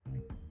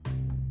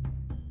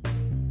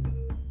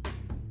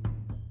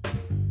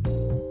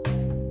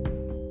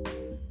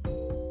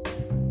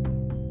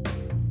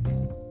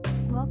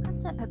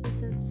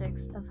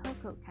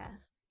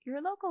CoCast,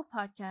 your local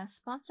podcast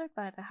sponsored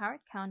by the Howard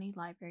County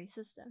Library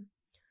System.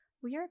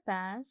 We are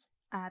Baz,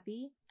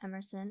 Abby,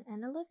 Emerson,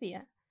 and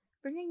Olivia,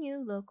 bringing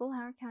you local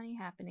Howard County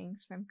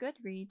happenings from good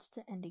reads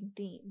to ending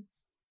themes.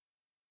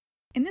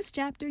 In this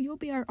chapter, you'll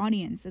be our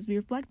audience as we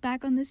reflect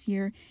back on this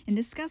year and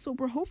discuss what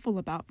we're hopeful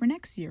about for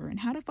next year and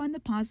how to find the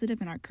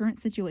positive in our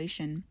current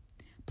situation.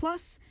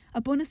 Plus,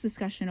 a bonus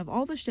discussion of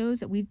all the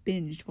shows that we've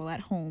binged while at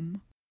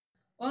home.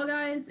 Well,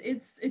 guys,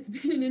 it's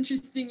been an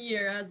interesting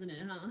year, hasn't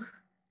it, huh?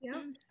 Yep.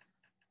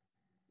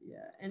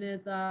 Yeah, and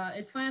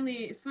it's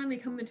finally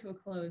coming to a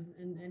close,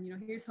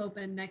 and here's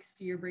hoping next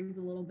year brings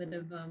a little bit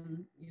of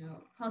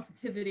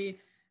positivity.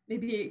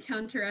 Maybe it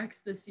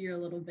counteracts this year a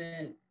little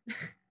bit.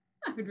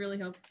 I would really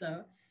hope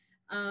so.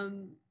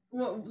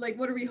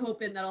 What are we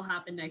hoping that'll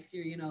happen next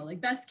year?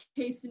 Best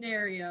case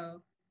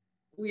scenario,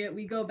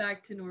 we go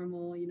back to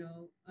normal.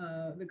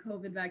 The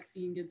COVID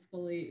vaccine gets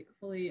fully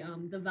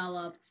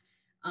developed.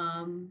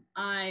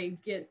 I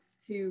get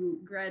to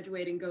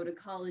graduate and go to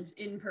college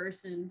in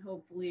person.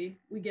 Hopefully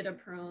we get a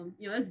prom.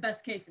 That's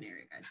best case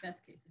scenario, guys.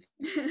 Best case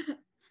scenario.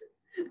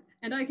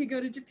 And I could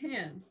go to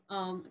Japan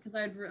because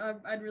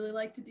I'd really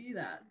like to do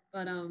that.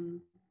 But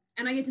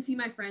and I get to see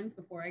my friends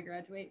before I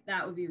graduate.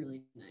 That would be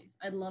really nice.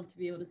 I'd love to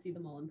be able to see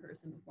them all in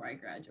person before I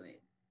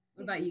graduate.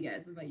 What about you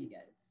guys? You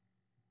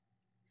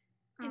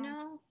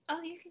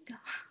can go.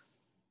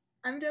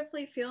 I'm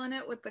definitely feeling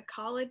it with the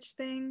college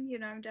thing.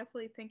 I'm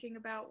definitely thinking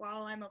about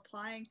while I'm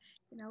applying,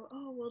 do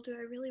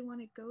I really want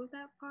to go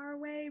that far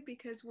away?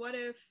 Because what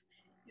if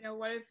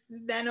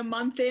then a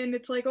month in,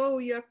 it's like, oh,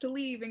 you have to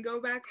leave and go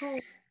back home.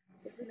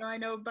 I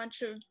know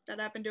that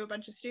happened to a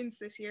bunch of students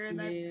this year, and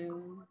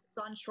it's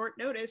on short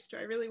notice. Do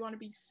I really want to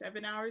be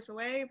 7 hours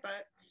away?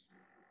 But,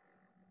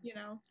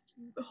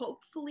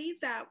 hopefully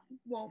that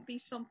won't be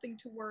something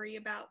to worry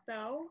about,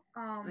 though.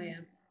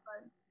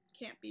 But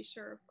can't be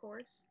sure, of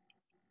course.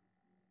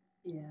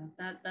 Yeah,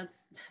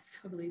 that's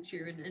totally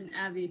true. And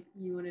Abby,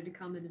 you wanted to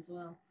comment as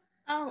well.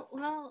 Oh,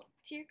 well,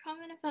 to your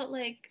comment about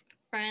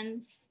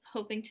friends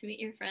hoping to meet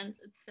your friends,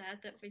 it's sad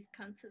that we've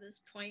come to this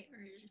point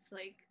where you're just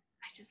like,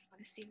 I just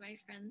want to see my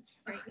friends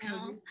right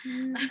now.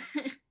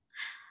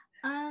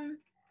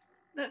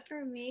 But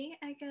for me,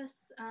 I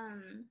guess,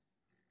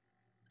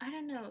 I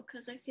don't know,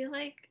 because I feel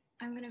like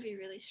I'm going to be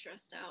really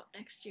stressed out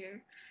next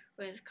year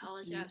with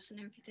college apps and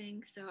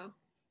everything. So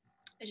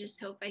I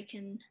just hope I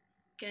can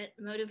get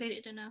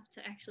motivated enough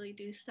to actually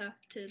do stuff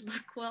to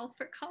look well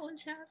for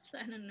college apps.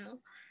 I don't know.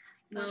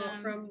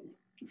 But,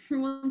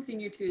 from one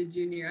senior to a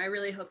junior, I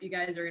really hope you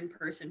guys are in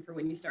person for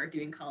when you start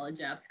doing college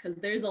apps, because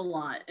there's a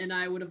lot, and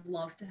I would have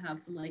loved to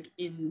have some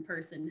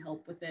in-person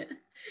help with it.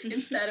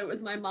 Instead, it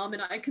was my mom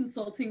and I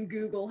consulting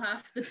Google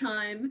half the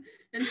time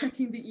and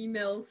checking the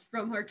emails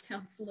from our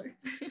counselors.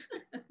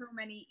 So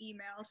many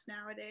emails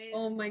nowadays.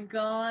 Oh my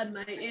God,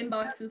 my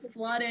inbox is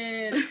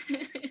flooded.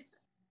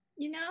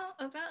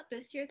 About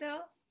this year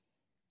though,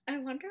 I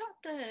wonder what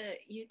the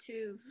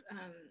YouTube,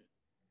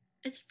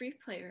 it's free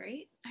play,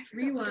 right?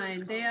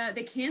 Rewind.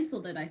 They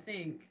canceled it, I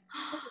think.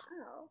 Oh,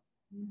 wow.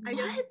 I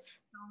guess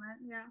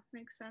yeah,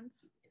 makes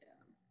sense.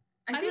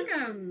 Yeah. I think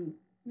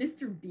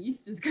Mr.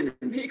 Beast is gonna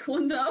make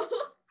one though.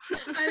 I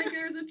think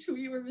there was a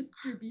tweet where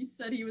Mr. Beast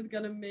said he was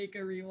gonna make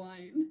a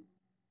rewind.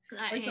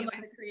 Or some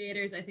of the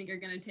creators, I think, are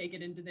gonna take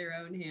it into their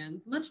own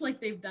hands, much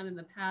like they've done in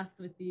the past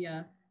with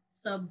the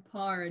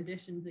subpar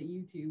editions that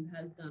YouTube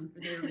has done for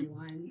their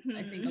rewinds.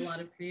 I think a lot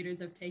of creators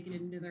have taken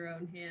it into their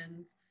own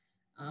hands.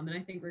 And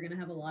I think we're going to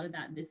have a lot of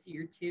that this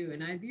year too.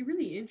 And I'd be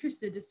really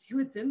interested to see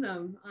what's in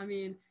them. I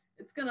mean,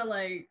 it's going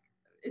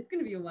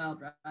to be a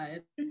wild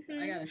ride. I got to tell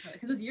you,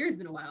 because this year has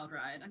been a wild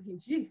ride. I mean,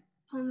 gee.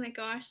 Oh my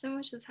gosh, so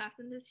much has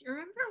happened this year.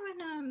 Remember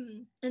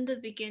when, in the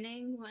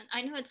beginning, when,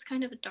 I know it's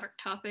kind of a dark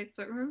topic,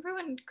 but remember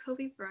when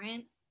Kobe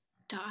Bryant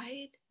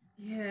died?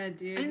 Yeah,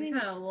 dude. We've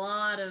had a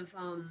lot of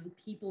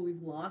people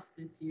we've lost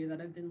this year that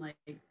have been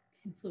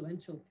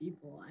influential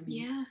people. I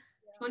mean, yeah.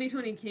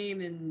 2020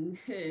 came and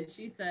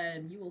she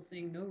said, "You will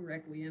sing no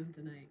requiem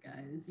tonight,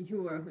 guys.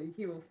 You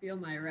will feel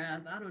my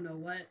wrath." I don't know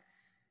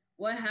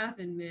what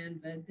happened, man,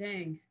 but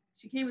dang,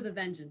 she came with a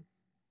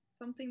vengeance.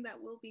 Something that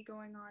will be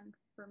going on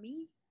for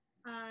me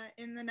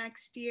in the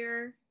next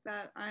year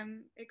that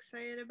I'm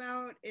excited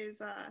about is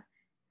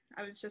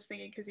I was just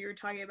thinking, because you were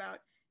talking about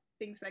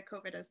things that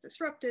COVID has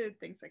disrupted,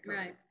 things that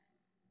COVID has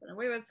done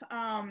away with.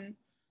 I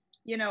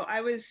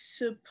was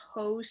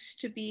supposed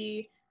to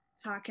be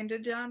talking to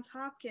Johns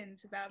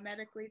Hopkins about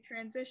medically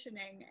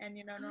transitioning, and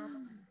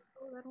normally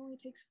that only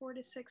takes 4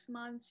 to 6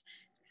 months.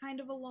 It's kind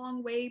of a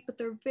long wait, but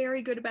they're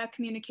very good about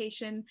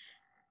communication.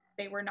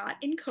 They were not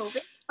in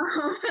COVID.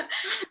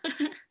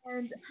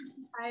 And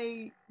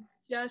I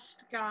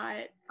just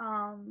got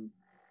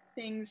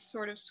things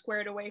sort of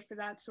squared away for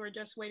that, so we're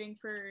just waiting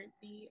for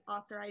the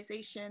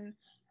authorization.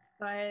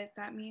 But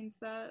that means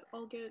that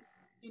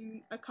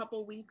in a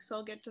couple weeks,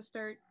 I'll get to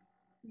start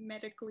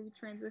medically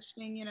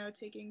transitioning,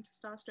 taking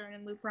testosterone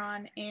and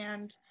Lupron.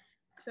 And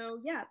so,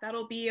 yeah,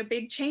 that'll be a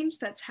big change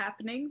that's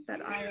happening that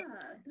I am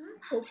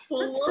hopeful.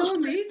 That's so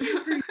amazing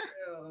for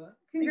you.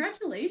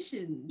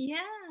 Congratulations. Yeah.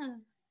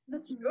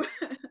 That's really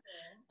cool.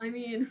 I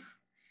mean,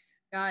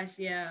 gosh,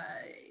 yeah.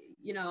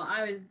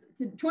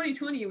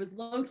 2020 was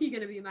low key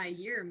going to be my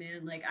year,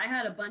 man. Like I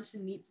had a bunch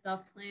of neat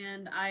stuff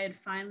planned. I had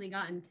finally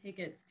gotten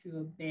tickets to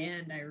a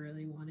band I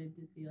really wanted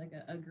to see, like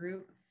a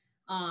group.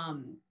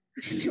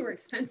 They were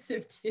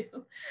expensive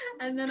too.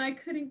 And then I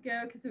couldn't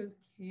go because it was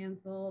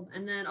canceled.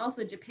 And then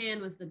also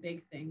Japan was the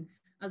big thing.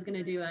 I was going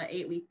to do an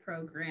 8-week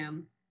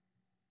program.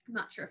 I'm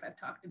not sure if I've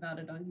talked about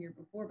it on here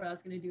before, but I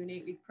was going to do an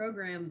 8-week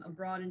program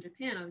abroad in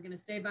Japan. I was going to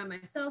stay by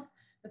myself.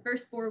 The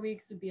first 4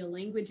 weeks would be a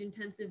language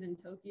intensive in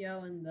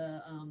Tokyo, and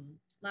the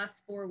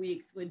last 4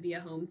 weeks would be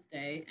a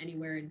homestay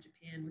anywhere in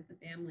Japan with the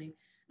family.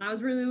 And I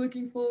was really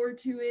looking forward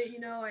to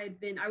it.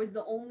 I was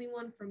the only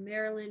one from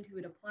Maryland who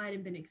had applied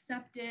and been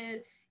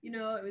accepted.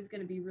 It was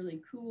going to be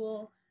really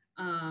cool.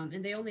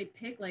 And they only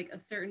pick like a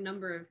certain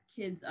number of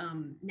kids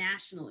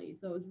nationally.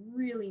 So it was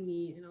really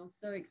neat and I was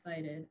so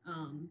excited.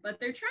 But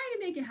they're trying to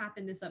make it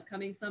happen this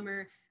upcoming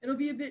summer. It'll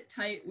be a bit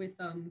tight with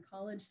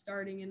college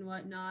starting and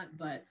whatnot,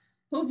 but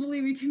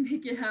hopefully we can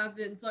make it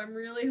happen. So I'm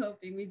really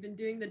hoping. We've been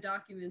doing the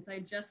documents. I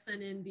just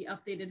sent in the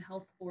updated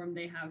health form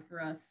they have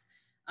for us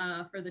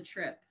for the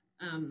trip.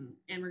 And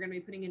we're going to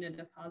be putting in a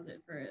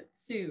deposit for it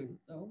soon.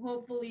 So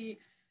hopefully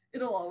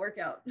it'll all work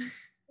out.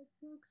 That's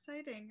so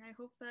exciting. I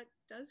hope that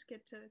does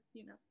get to,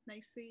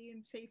 nicely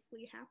and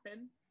safely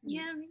happen.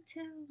 Yeah, me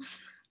too.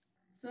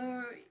 So,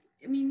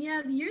 I mean,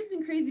 yeah, the year's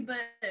been crazy, but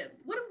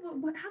what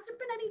has there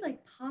been any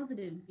like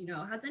positives,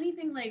 has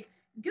anything like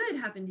good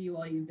happened to you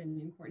while you've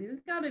been in quarantine?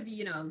 There's gotta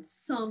be,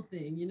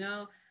 something,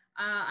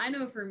 I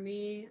know for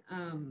me,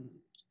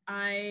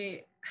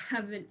 I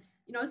haven't,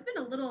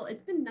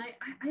 it's been nice.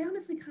 I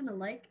honestly kind of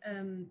like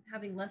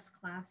having less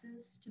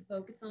classes to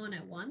focus on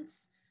at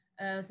once.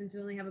 Since we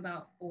only have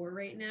about 4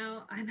 right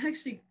now, I'm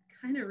actually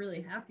kind of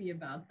really happy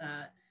about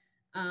that.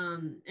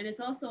 And it's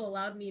also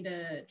allowed me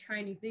to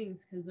try new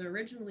things because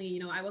originally,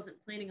 I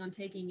wasn't planning on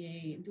taking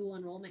a dual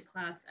enrollment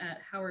class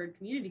at Howard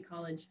Community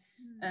College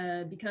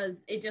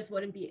because it just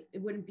wouldn't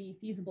be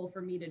feasible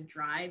for me to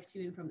drive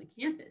to and from the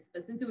campus.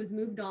 But since it was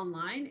moved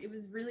online, it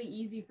was really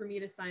easy for me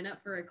to sign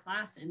up for a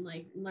class and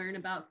like learn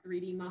about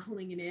 3D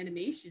modeling and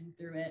animation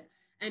through it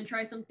and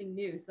try something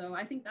new. So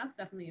I think that's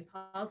definitely a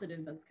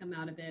positive that's come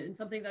out of it and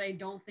something that I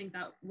don't think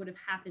that would have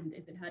happened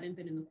if it hadn't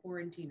been in the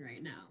quarantine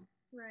right now.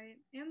 Right.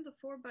 And the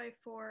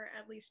 4x4,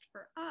 at least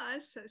for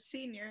us as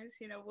seniors,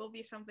 will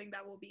be something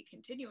that will be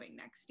continuing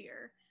next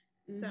year.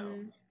 Mm-hmm.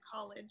 So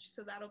college.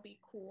 So that'll be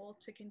cool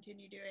to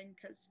continue doing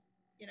because,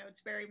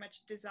 it's very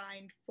much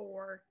designed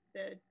for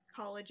the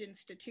college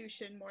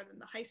institution more than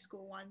the high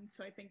school one.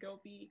 So I think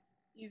it'll be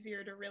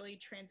easier to really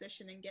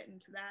transition and get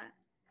into that.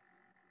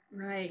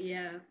 Right.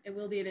 Yeah. It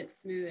will be a bit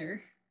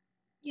smoother.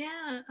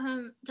 Yeah,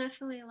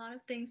 definitely a lot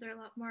of things are a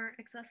lot more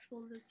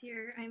accessible this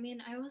year. I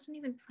mean, I wasn't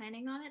even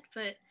planning on it,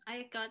 but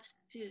I got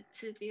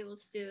to be able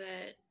to do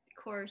a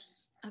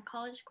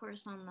college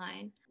course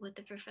online with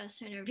the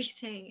professor and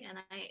everything, and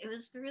it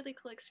was a really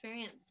cool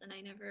experience, and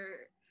I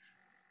never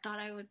thought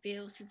I would be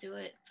able to do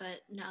it,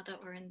 but now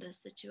that we're in this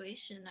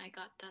situation, I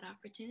got that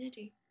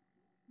opportunity.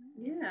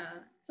 Yeah.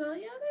 So,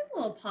 there's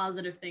little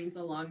positive things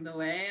along the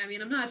way. I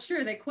mean, I'm not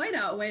sure they quite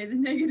outweigh the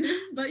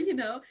negatives, but,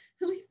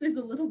 at least there's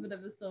a little bit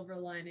of a silver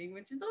lining,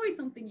 which is always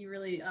something you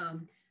really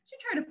should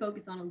try to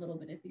focus on a little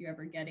bit if you're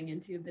ever getting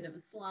into a bit of a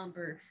slump,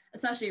 or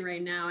especially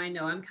right now. I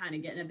know I'm kind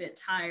of getting a bit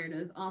tired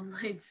of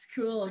online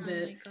school a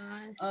bit. Oh, my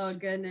God. Oh,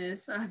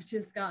 goodness. I've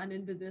just gotten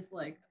into this,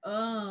 like,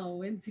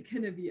 when's it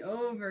going to be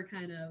over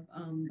kind of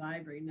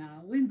vibe right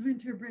now. When's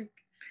winter break?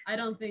 I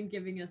don't think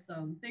giving us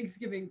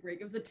Thanksgiving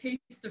break. It was a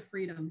taste of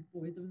freedom,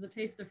 boys. It was a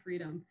taste of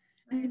freedom.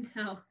 And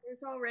now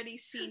there's already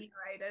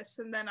senioritis,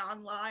 and then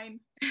online,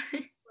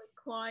 like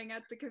clawing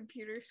at the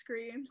computer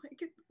screen,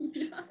 like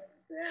yeah.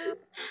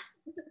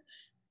 Do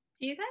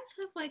you guys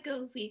have like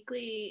a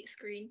weekly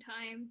screen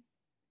time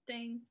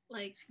thing?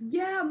 Like,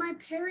 yeah, my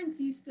parents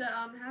used to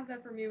have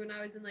that for me when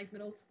I was in like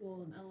middle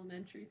school and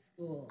elementary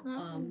school.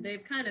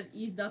 They've kind of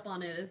eased up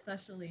on it,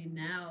 especially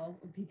now,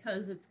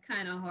 because it's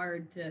kind of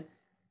hard to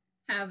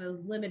have a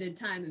limited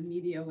time of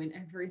media when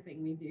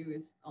everything we do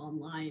is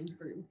online,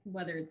 for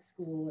whether it's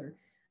school or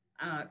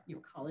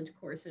college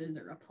courses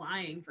or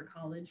applying for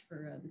college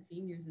for the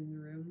seniors in the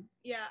room.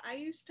 Yeah, I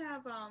used to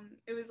have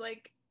it was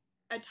like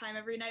a time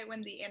every night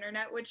when the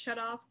internet would shut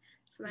off,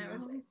 so then I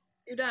was like,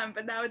 you're done.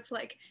 But now it's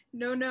like,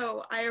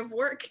 no, I have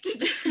work to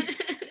do.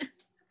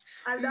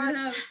 I'm not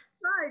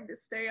trying to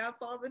stay up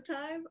all the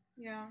time.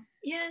 Yeah.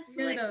 Yes.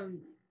 We had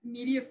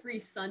media-free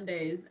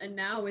Sundays, and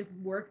now with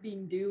work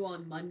being due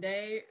on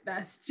Monday,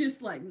 that's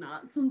just like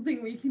not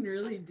something we can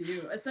really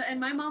do. So, and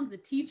my mom's a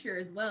teacher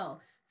as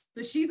well,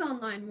 so she's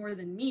online more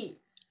than me.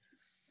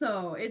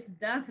 So it's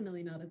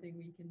definitely not a thing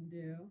we can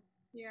do.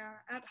 Yeah,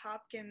 at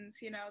Hopkins,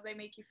 they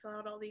make you fill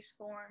out all these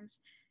forms,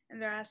 and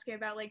they're asking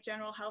about like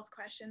general health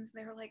questions.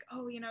 They were like,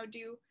 do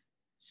you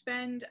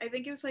spend, I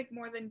think it was like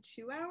more than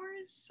 2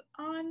 hours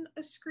on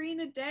a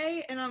screen a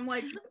day, and I'm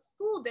like, the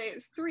school day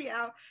is 3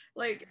 hours,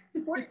 like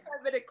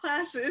 45-minute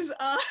classes.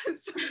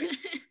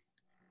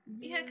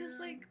 Yeah, because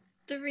like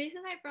the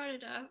reason I brought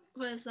it up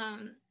was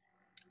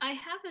I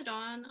have it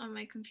on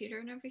my computer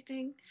and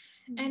everything.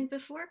 And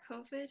before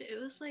COVID, it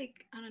was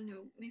like, I don't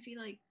know, maybe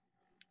like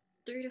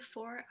 3 to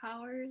 4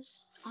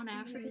 hours on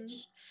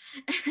average.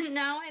 And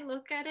now I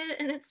look at it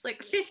and it's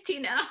like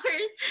 15 hours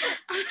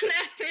on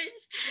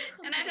average.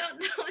 And I don't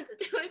know what to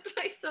do with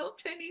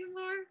myself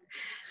anymore.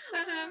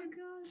 But, oh my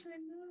gosh, I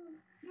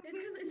know. It's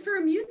because it's for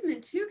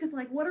amusement too. Because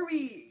like, what are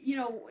we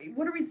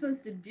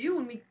supposed to do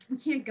when we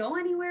can't go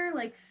anywhere?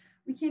 Like,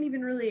 we can't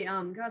even really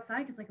go outside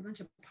because like a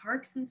bunch of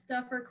parks and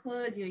stuff are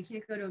closed. You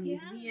can't go to a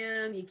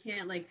museum. You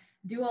can't like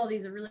do all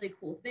these really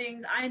cool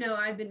things. I know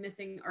I've been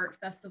missing art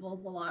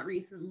festivals a lot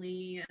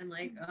recently, and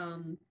like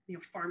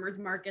farmers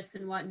markets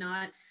and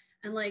whatnot.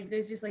 And like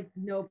there's just like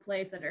no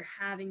place that are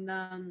having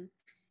them.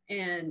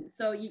 And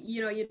so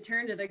you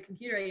turn to the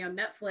computer,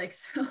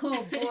 Netflix.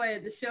 Oh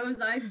boy, the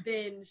shows I've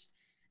binged.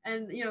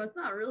 And it's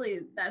not really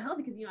that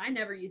healthy because I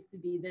never used to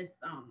be this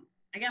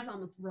I guess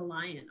almost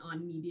reliant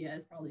on media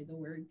is probably the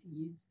word to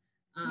use.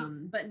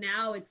 But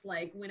now it's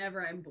like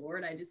whenever I'm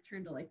bored, I just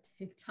turn to like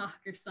TikTok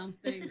or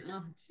something.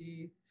 Oh,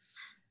 gee.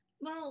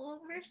 Well, what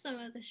were some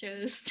of the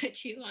shows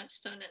that you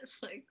watched on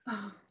Netflix?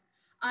 Oh,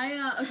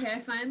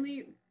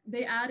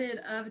 they added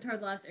Avatar: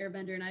 The Last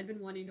Airbender, and I'd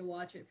been wanting to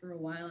watch it for a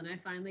while, and I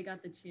finally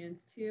got the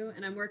chance to.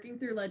 And I'm working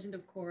through Legend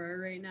of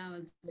Korra right now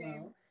as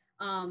well.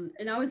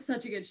 And that was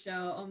such a good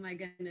show. Oh my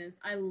goodness,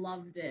 I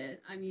loved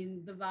it. I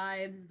mean, the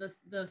vibes, the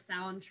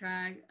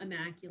soundtrack,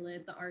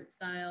 immaculate, the art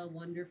style,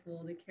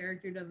 wonderful, the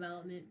character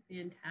development,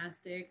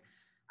 fantastic.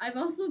 I've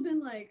also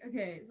been like,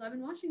 okay, so I've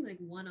been watching like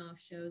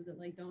one-off shows that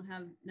like don't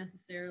have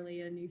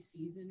necessarily a new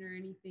season or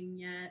anything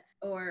yet,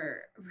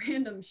 or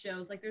random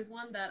shows. Like there's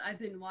one that I've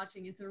been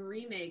watching. It's a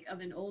remake of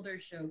an older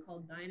show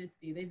called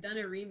Dynasty. They've done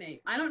a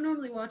remake. I don't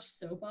normally watch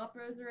soap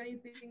operas or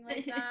anything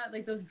like that,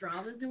 like those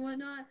dramas and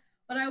whatnot.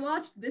 But I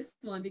watched this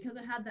one because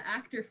it had the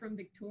actor from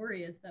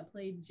Victorious that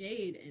played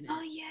Jade in it.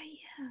 Oh, yeah.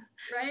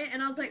 Right?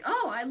 And I was like,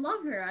 oh, I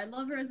love her. I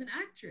love her as an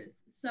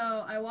actress.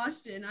 So I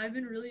watched it and I've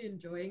been really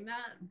enjoying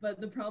that. But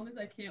the problem is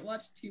I can't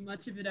watch too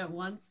much of it at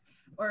once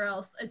or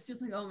else it's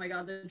just like, oh my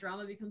God, the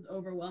drama becomes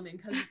overwhelming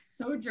because it's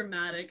so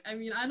dramatic. I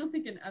mean, I don't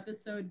think an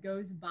episode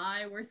goes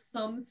by where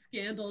some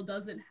scandal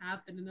doesn't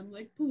happen. And I'm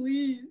like,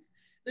 please,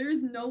 there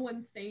is no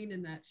one sane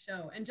in that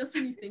show. And just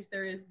when you think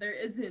there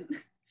isn't.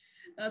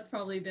 That's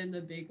probably been the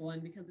big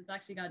one because it's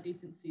actually got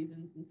decent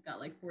seasons and it's got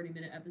like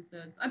 40-minute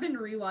episodes. I've been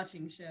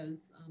rewatching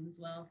shows as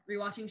well.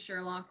 Rewatching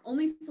Sherlock,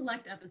 only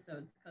select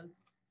episodes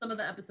because some of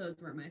the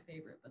episodes weren't my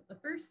favorite, but the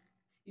first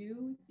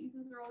 2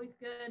 seasons are always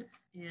good.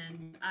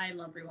 And I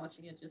love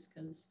rewatching it just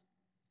because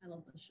I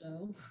love the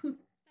show.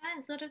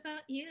 Guys, what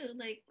about you?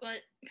 Like,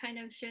 what kind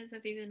of shows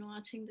have you been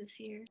watching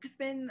this year? I've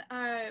been,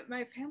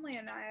 my family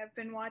and I have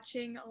been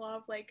watching a lot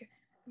of like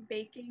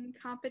baking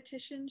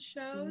competition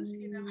shows.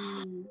 We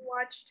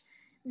watched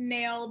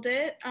Nailed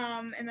It,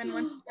 and then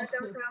once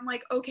I'm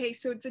like, okay,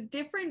 so it's a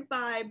different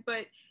vibe,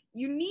 but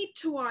you need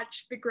to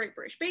watch the Great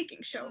British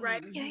Baking Show,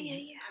 right?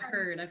 Yeah.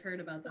 I've heard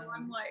about that. So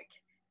I'm like,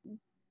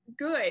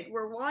 good,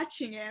 we're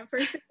watching it.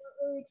 First, they weren't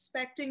really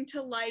expecting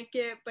to like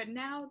it, but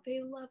now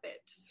they love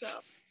it. So,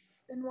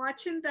 been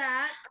watching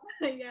that,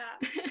 yeah.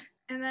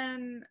 And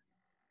then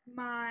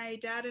my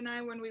dad and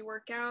I, when we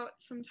work out,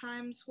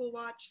 sometimes we'll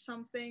watch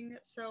something.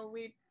 So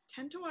we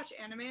tend to watch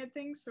animated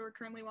things. So we're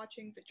currently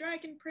watching The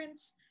Dragon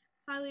Prince.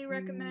 Highly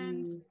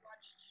recommend. We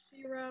watched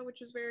She-Ra, which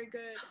was very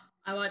good.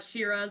 I watched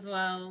She-Ra as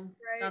well.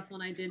 Right. That's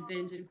one I did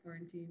binge in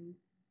quarantine.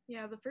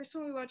 Yeah, the first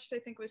one we watched, I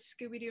think, was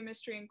Scooby-Doo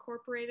Mystery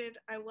Incorporated.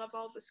 I love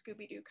all the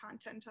Scooby-Doo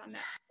content on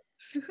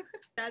Netflix.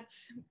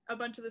 That's a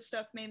bunch of the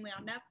stuff mainly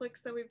on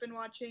Netflix that we've been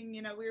watching.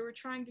 We were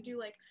trying to do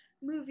like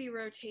movie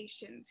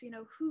rotations,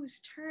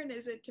 whose turn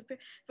is it to pick?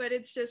 But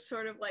it's just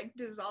sort of like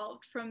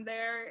dissolved from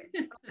there.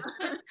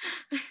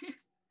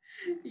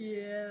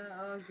 Yeah,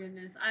 oh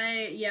goodness.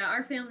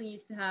 Our family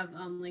used to have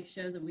like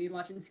shows that we'd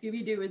watch, and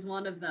Scooby-Doo is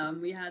one of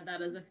them. We had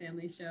that as a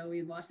family show.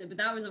 We watched it, but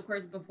that was of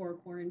course before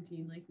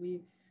quarantine. Like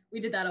we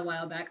did that a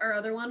while back. Our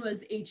other one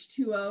was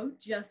H2O,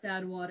 Just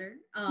Add Water.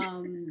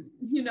 And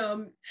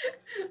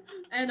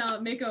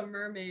Mako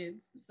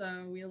Mermaids.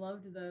 So we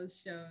loved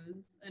those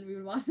shows and we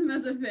would watch them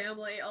as a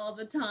family all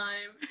the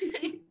time.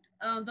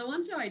 The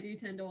one show I do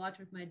tend to watch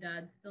with my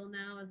dad still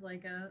now is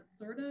like a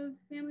sort of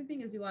family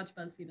thing is we watch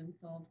BuzzFeed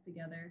Unsolved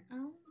together.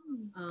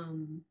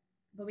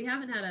 But we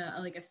haven't had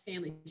a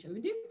family show.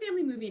 We do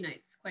family movie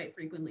nights quite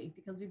frequently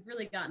because we've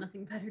really got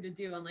nothing better to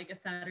do on like a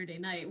Saturday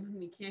night when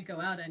we can't go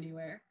out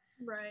anywhere.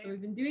 Right. So we've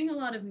been doing a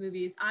lot of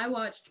movies. I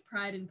watched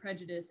Pride and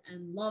Prejudice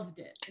and loved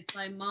it. It's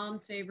my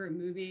mom's favorite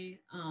movie.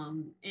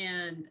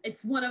 And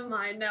it's one of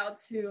mine now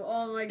too.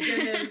 Oh my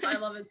goodness. I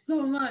love it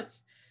so much.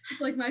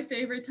 It's like my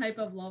favorite type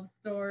of love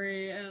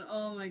story. And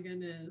oh my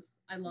goodness,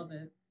 I love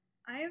it.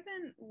 I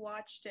haven't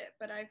watched it,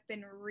 but I've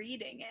been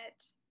reading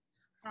it.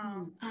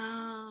 Oh.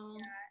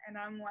 Yeah, and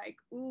I'm like,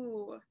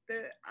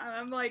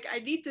 I'm like, I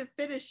need to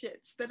finish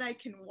it so that I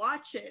can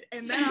watch it.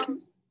 And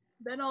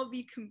then I'll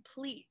be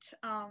complete.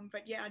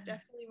 But yeah,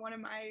 definitely one of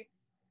my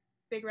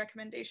big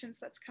recommendations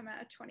that's come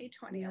out of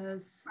 2020.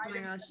 Yes. Oh my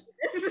gosh.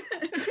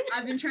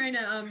 I've been trying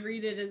to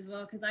read it as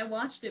well because I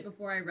watched it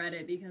before I read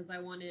it because I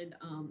wanted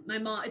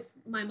it's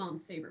my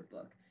mom's favorite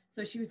book.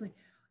 So she was like,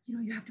 you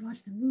know, you have to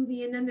watch the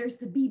movie, and then there's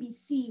the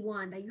BBC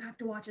one that you have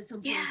to watch at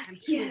some point in time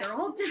too. And they're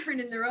all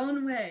different in their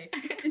own way.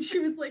 And she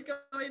was like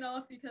going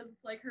off because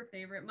it's like her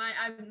favorite.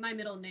 My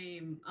middle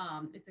name,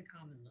 it's a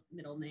common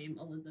middle name,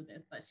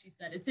 Elizabeth, but she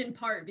said it's in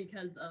part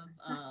because of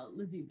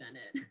Lizzie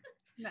Bennet.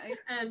 Nice.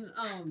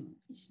 And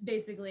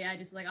basically I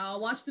just like,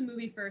 I'll watch the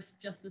movie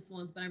first just this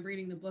once, but I'm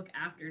reading the book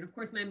after. And of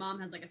course my mom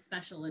has like a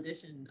special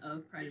edition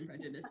of Pride and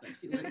Prejudice that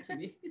she lent to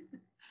me.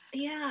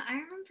 Yeah, I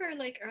remember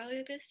like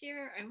earlier this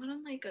year, I went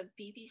on like a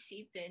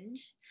BBC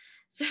binge.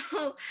 So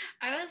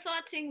I was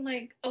watching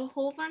like a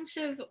whole bunch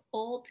of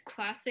old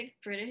classic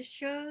British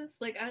shows.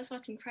 Like I was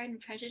watching Pride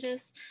and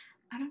Prejudice.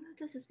 I don't know if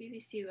this is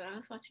BBC, but I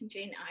was watching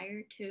Jane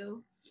Eyre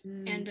too.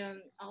 And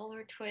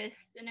Oliver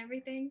Twist and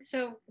everything.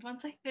 So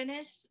once I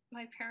finished,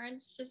 my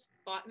parents just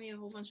bought me a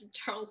whole bunch of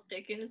Charles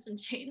Dickens and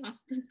Jane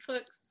Austen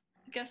books.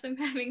 I guess I'm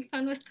having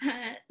fun with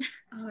that.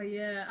 Oh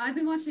yeah, I've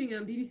been watching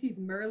BBC's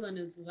Merlin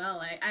as well.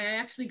 I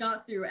actually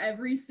got through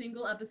every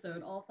single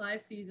episode, all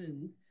 5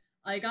 seasons.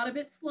 I got a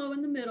bit slow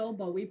in the middle,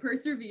 but we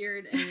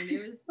persevered, and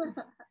it was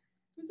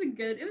a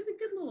good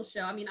little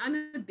show. I mean,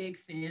 I'm a big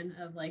fan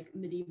of like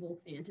medieval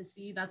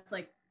fantasy. That's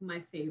like my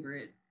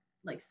favorite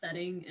like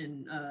setting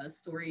and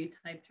story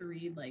type to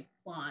read, like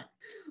plot.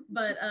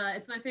 But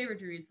it's my favorite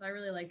to read, so I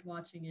really liked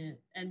watching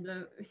it. And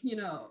the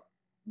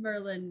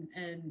Merlin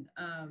and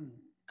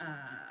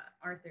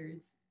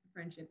Arthur's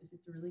friendship is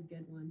just a really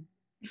good one.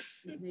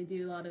 They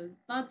do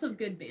lots of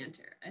good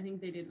banter. I think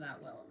they did that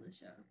well in the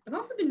show. I've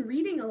also been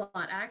reading a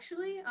lot,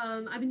 actually.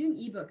 I've been doing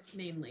ebooks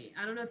mainly.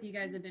 I don't know if you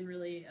guys have been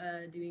really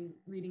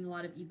reading a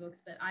lot of ebooks,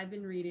 but I've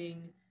been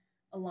reading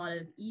a lot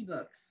of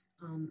ebooks.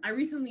 I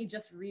recently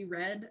just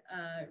reread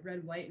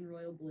Red, White, and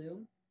Royal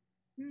Blue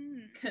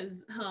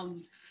because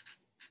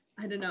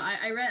I don't know.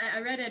 I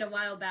read it a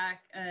while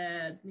back,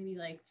 maybe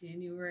like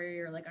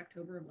January or like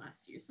October of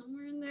last year,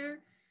 somewhere in there.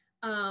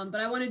 But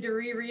I wanted to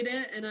reread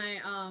it, and I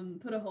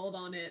put a hold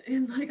on it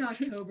in like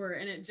October,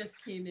 and it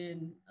just came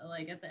in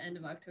like at the end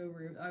of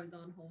October. I was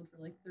on hold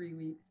for like 3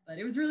 weeks, but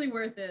it was really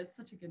worth it. It's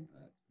such a good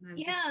book.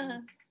 Yeah,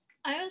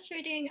 I was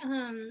reading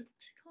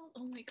what's it called?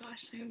 Oh my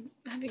gosh, I'm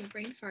having a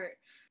brain fart.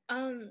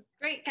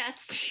 Great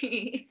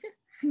Gatsby.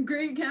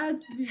 Great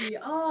Gatsby.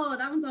 Oh,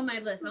 that one's on my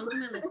list. That one's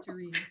on my list to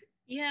read.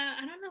 Yeah,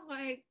 I don't know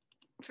why I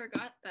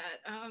forgot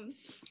that.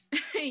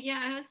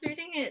 Yeah, I was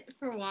reading it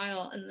for a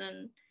while, and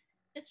then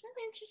it's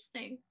really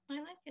interesting. I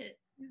like it.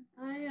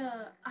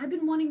 I've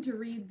been wanting to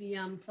read the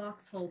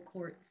Foxhole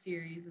Court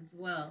series as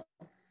well.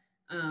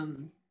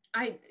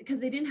 Because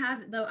they didn't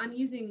have, though. I'm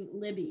using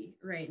Libby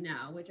right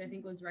now, which I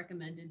think was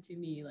recommended to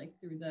me like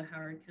through the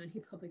Howard County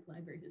Public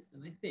Library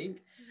system, I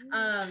think.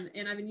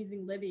 And I've been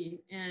using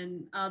Libby,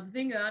 and the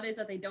thing about it is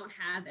that they don't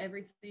have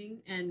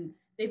everything, and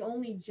they've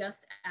only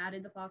just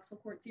added the Foxhole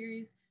Court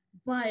series,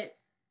 but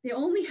they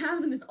only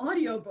have them as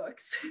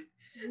audiobooks.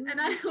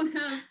 And I don't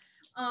have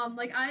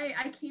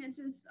I can't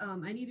just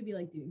I need to be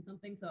like doing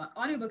something. So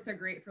audiobooks are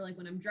great for like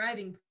when I'm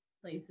driving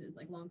places,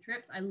 like long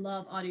trips. I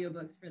love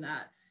audiobooks for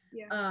that.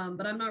 Yeah.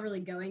 But I'm not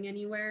really going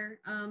anywhere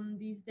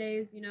these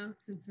days,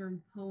 since we're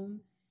home,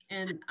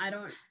 and I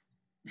don't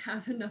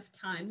have enough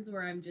times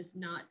where I'm just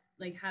not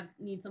like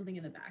need something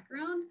in the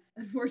background.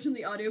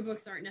 Unfortunately,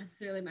 audiobooks aren't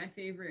necessarily my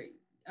favorite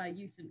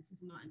use since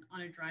I'm not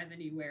on a drive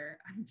anywhere.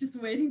 I'm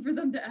just waiting for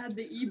them to add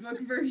the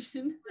ebook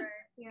version. Right.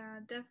 Yeah,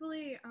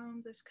 definitely.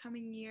 This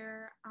coming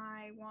year,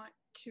 I want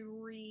to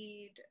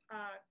read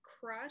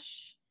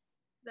Crush.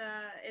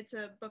 It's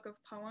a book of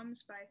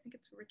poems by, I think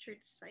it's Richard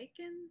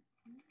Siken.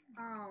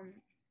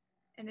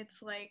 And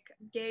it's like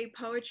gay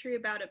poetry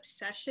about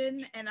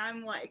obsession, and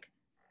I'm like,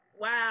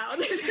 wow.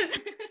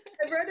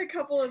 I've read a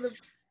couple of the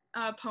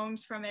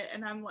poems from it,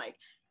 and I'm like,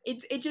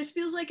 it just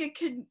feels like a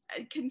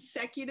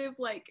consecutive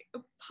like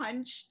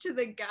punch to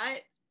the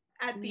gut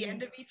at the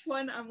end of each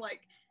one. I'm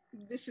like,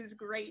 this is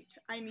great.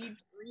 I need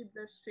to read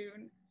this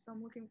soon. So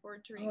I'm looking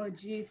forward to reading. Oh,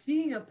 geez.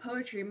 Speaking of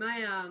poetry,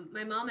 my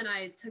mom and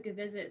I took a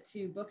visit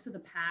to Books of the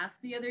Past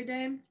the other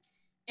day,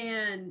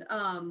 and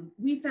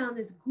we found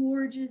this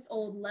gorgeous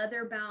old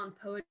leather-bound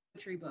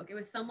poetry book. It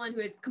was someone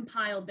who had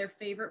compiled their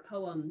favorite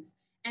poems,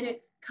 and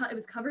it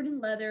was covered in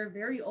leather,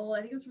 very old.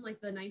 I think it was from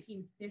like the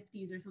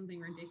 1950s or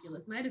something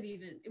ridiculous.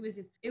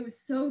 It was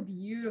so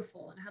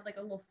beautiful, and it had like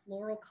a little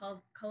floral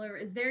color.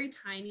 It's very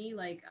tiny,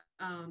 like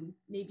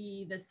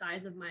maybe the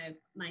size of my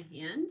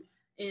hand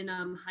in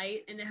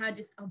height, and it had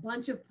just a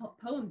bunch of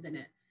poems in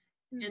it.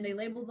 And they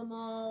labeled them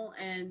all,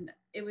 and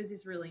it was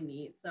just really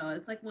neat. So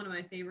it's like one of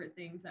my favorite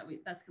things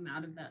that's come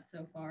out of that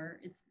so far.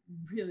 It's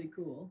really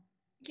cool.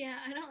 Yeah,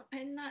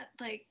 I'm not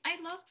like, I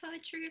love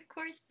poetry, of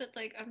course, but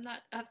like I'm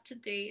not up to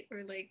date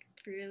or like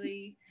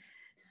really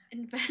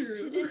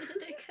invested in it,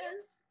 I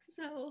guess.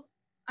 So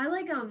I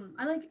like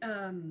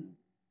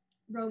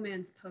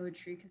romance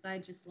poetry because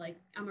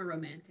I'm a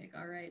romantic,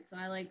 all right? So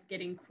I like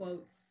getting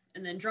quotes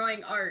and then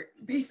drawing art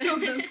based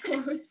on those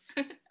quotes.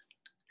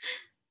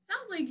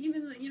 Sounds like,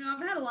 even, you know,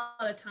 I've had a lot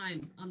of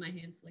time on my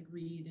hands to like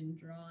read and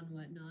draw and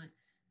whatnot.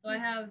 So I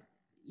have,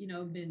 you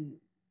know, been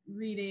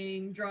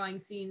reading, drawing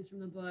scenes from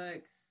the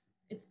books.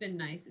 It's been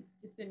nice. It's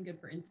just been good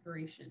for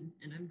inspiration.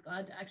 And I'm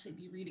glad to actually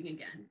be reading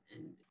again.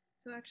 And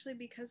so actually,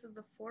 because of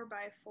the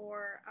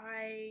 4x4,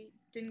 I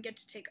didn't get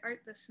to take art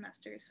this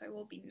semester, so I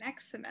will be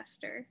next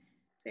semester.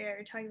 So yeah,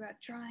 you're talking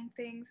about drawing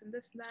things and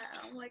this and that,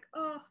 and I'm like,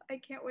 oh, I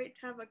can't wait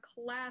to have a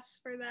class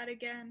for that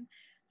again.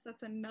 So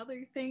that's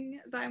another thing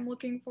that I'm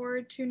looking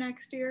forward to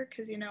next year,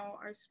 because, you know,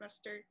 our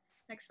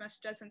next semester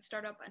doesn't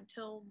start up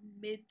until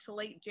mid to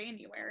late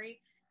January.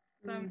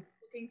 So I'm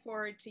looking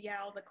forward to, yeah,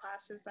 all the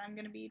classes that I'm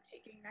going to be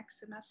taking next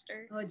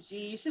semester. Oh,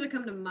 gee, you should have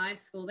come to my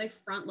school. They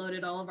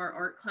front-loaded all of our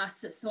art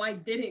classes, so I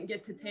didn't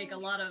get to take a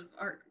lot of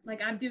art.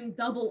 Like, I'm doing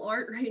double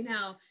art right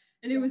now,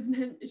 and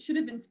it should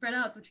have been spread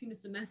out between a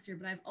semester,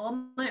 but I have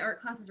all my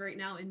art classes right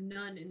now and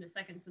none in the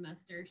second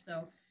semester.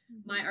 So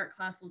my art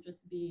class will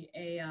just be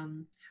a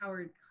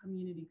Howard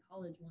Community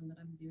College one that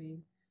I'm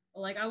doing.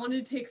 But, like, I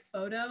wanted to take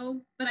photo,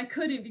 but I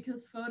couldn't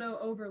because photo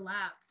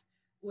overlapped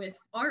with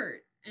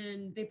art.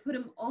 And they put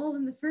them all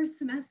in the first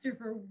semester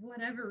for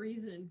whatever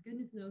reason.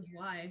 Goodness knows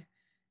why.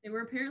 They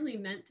were apparently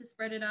meant to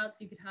spread it out so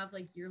you could have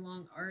like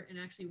year-long art and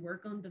actually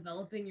work on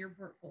developing your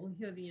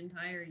portfolio the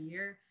entire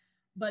year.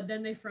 But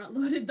then they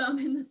front-loaded them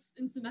in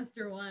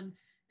semester one,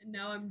 and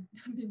now I'm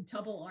in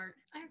double art.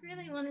 I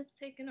really wanted to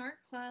take an art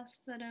class,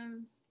 but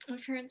my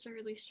parents are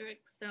really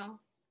strict, so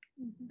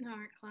no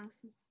art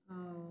classes.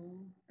 Oh,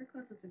 art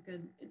class is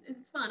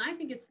it's fun. I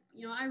think it's,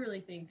 you know, I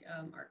really think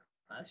art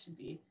class should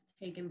be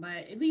taken by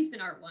at least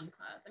an art 1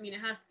 class. I mean,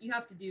 you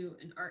have to do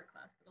an art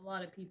class, but a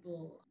lot of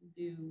people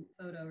do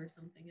photo or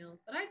something else.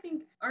 But I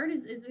think art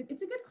it's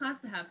a good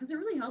class to have because it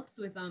really helps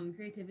with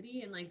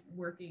creativity and like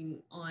working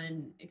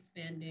on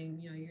expanding,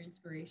 you know, your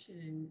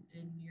inspiration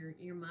and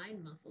your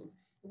mind muscles.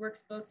 It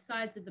works both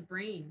sides of the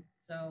brain.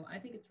 So I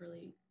think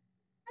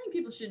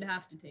people should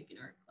have to take an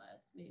art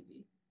class,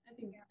 maybe. I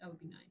think that would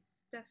be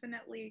nice.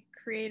 Definitely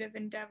creative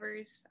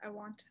endeavors. I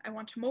want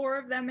more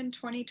of them in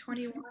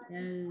 2021.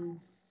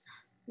 Yes.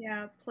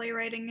 Yeah,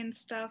 playwriting and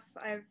stuff.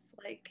 I've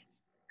like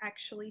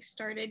actually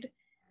started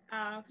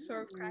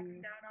sort of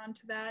cracking down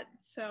onto that.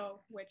 So,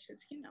 which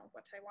is, you know,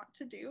 what I want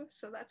to do.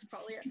 So that's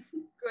probably a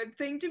good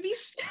thing to be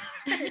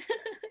started.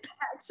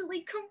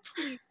 Actually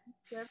complete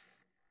script.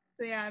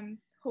 So yeah, I'm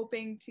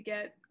hoping to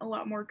get a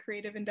lot more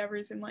creative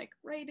endeavors in like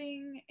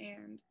writing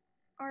and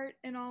art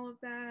and all of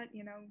that,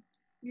 you know,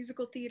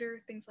 musical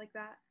theater, things like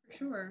that.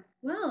 Sure.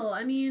 Well,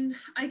 I mean,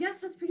 I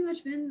guess that's pretty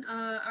much been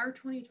our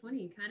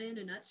 2020, kind of in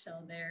a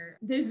nutshell there.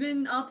 There's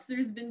been ups,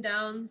 there's been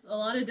downs, a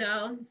lot of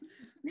downs.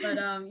 But,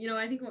 you know,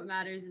 I think what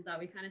matters is that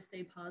we kind of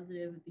stay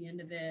positive at the end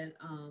of it.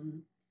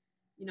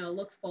 You know,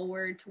 look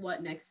forward to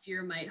what next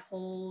year might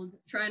hold.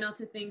 Try not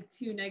to think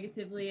too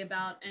negatively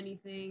about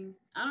anything.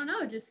 I don't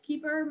know, just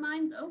keep our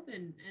minds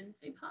open and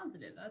stay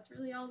positive. That's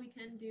really all we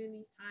can do in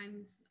these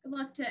times. Good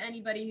luck to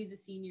anybody who's a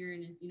senior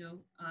and is, you know,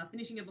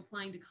 finishing up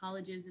applying to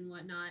colleges and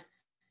whatnot.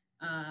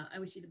 I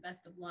wish you the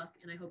best of luck,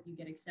 and I hope you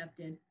get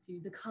accepted to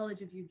the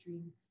college of your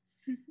dreams.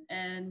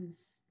 And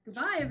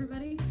goodbye,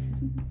 everybody.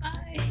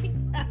 Bye.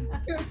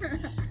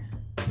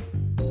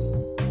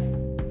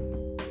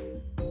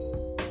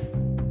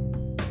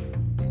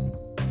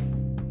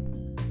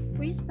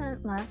 We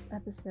spent last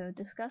episode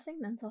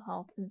discussing mental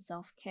health and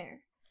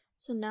self-care,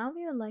 so now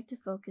we would like to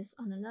focus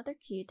on another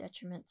key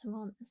detriment to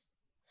wellness: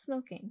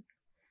 smoking.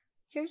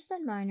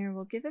 Kirsten Miner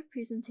will give a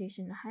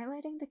presentation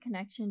highlighting the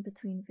connection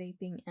between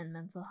vaping and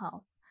mental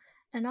health,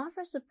 and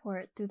offer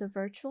support through the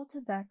virtual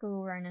tobacco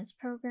awareness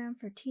program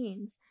for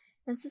teens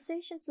and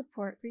cessation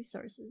support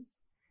resources.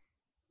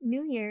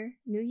 New year,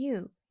 new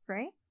you,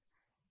 right?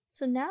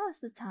 So now is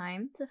the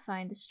time to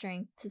find the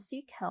strength to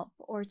seek help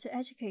or to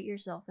educate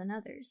yourself and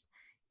others,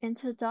 and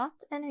to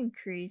adopt and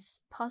increase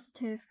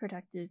positive,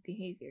 productive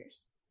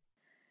behaviors.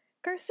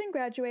 Kirsten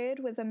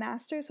graduated with a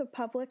Master's of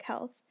Public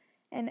Health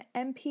and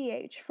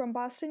MPH from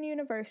Boston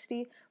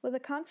University with a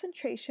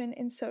concentration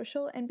in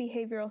social and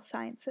behavioral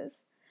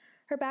sciences.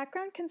 Her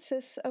background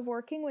consists of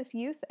working with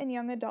youth and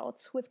young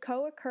adults with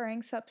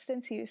co-occurring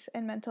substance use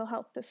and mental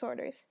health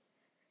disorders.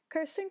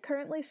 Kirsten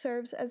currently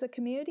serves as a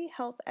community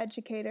health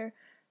educator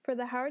for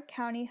the Howard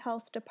County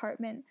Health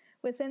Department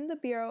within the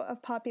Bureau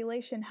of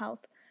Population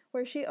Health,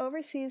 where she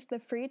oversees the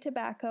Free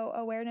Tobacco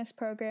Awareness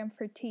Program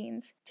for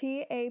Teens,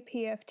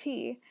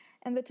 TAPFT,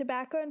 and the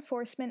tobacco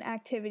enforcement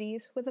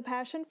activities with a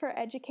passion for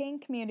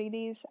educating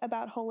communities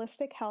about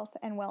holistic health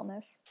and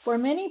wellness. For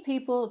many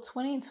people,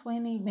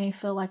 2020 may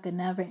feel like a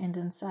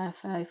never-ending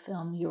sci-fi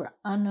film you were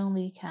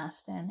unknowingly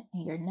cast in,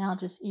 and you're now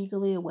just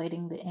eagerly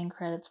awaiting the end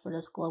credits for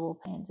this global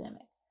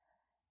pandemic.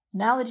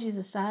 Analogies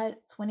aside,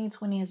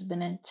 2020 has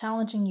been a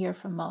challenging year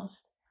for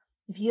most.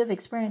 If you have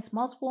experienced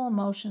multiple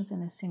emotions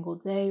in a single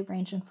day,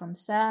 ranging from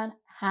sad,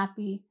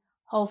 happy,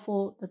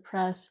 hopeful,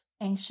 depressed,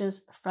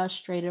 anxious,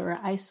 frustrated, or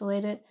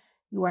isolated,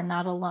 you are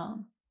not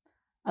alone.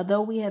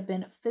 Although we have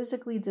been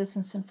physically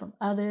distancing from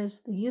others,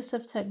 the use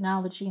of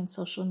technology and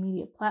social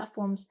media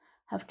platforms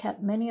have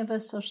kept many of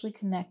us socially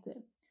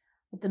connected.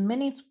 With the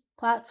many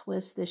plot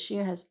twist this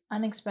year has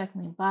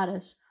unexpectedly brought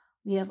us,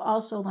 we have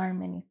also learned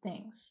many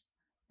things.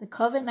 The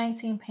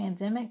COVID-19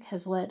 pandemic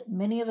has led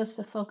many of us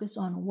to focus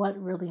on what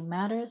really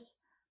matters: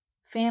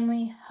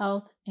 family,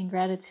 health, and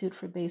gratitude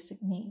for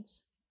basic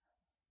needs.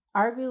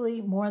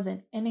 Arguably, more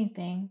than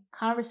anything,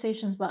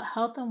 conversations about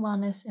health and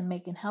wellness and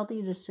making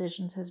healthy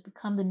decisions has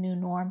become the new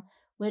norm,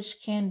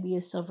 which can be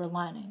a silver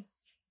lining.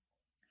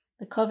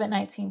 The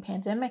COVID-19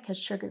 pandemic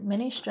has triggered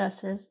many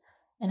stressors,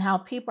 and how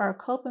people are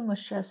coping with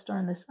stress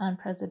during this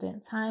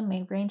unprecedented time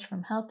may range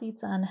from healthy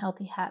to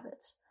unhealthy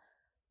habits.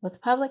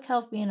 With public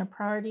health being a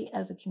priority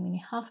as a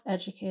community health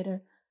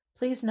educator,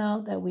 please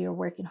know that we are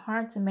working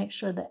hard to make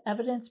sure that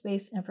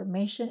evidence-based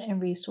information and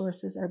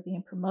resources are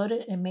being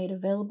promoted and made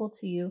available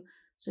to you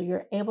so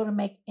you're able to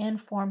make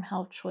informed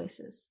health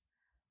choices.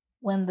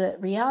 When the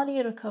reality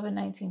of the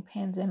COVID-19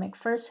 pandemic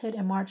first hit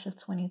in March of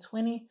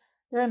 2020,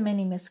 there are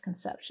many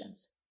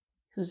misconceptions: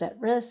 who's at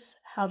risk,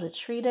 how to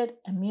treat it,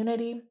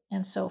 immunity,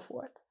 and so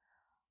forth.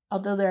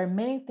 Although there are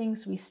many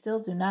things we still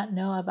do not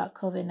know about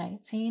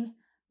COVID-19,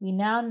 we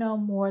now know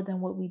more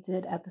than what we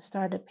did at the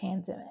start of the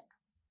pandemic.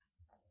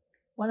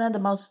 One of the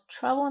most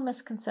troubling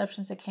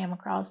misconceptions I came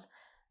across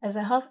as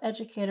a health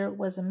educator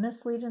was a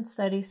misleading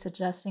study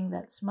suggesting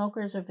that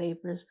smokers or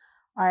vapors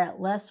are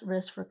at less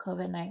risk for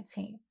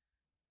COVID-19.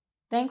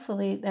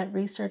 Thankfully, that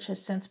research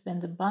has since been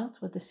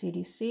debunked with the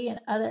CDC and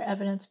other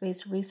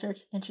evidence-based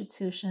research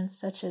institutions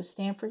such as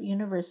Stanford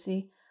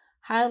University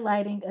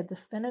highlighting a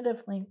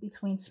definitive link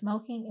between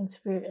smoking and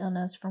severe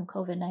illness from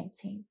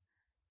COVID-19.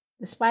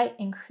 Despite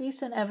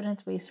increasing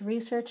evidence-based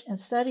research and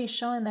studies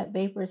showing that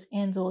vapors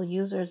and dual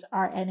users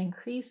are at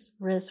increased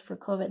risk for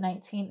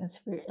COVID-19 and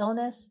severe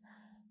illness,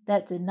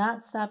 that did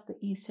not stop the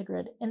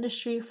e-cigarette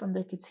industry from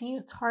their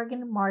continued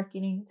targeted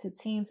marketing to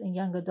teens and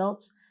young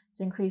adults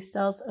to increase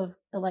sales of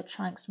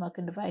electronic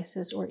smoking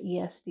devices, or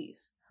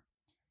ESDs.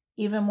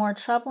 Even more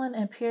troubling,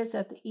 it appears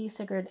that the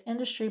e-cigarette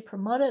industry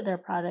promoted their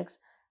products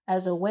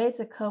as a way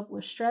to cope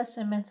with stress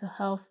and mental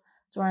health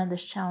during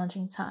this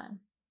challenging time.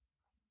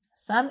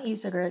 Some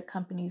e-cigarette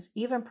companies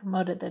even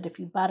promoted that if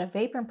you bought a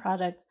vaping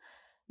product,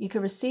 you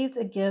could receive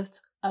a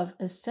gift of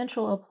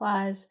essential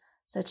supplies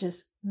such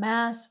as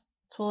masks,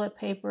 toilet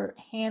paper,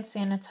 hand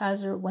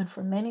sanitizer, when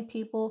for many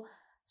people,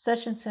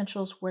 such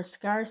essentials were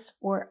scarce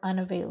or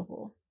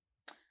unavailable.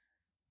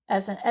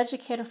 As an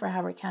educator for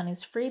Howard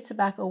County's free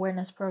tobacco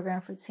awareness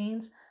program for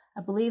teens,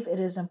 I believe it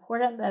is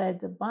important that I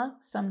debunk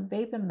some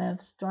vaping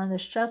myths during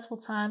this stressful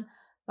time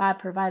by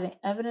providing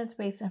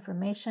evidence-based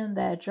information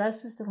that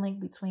addresses the link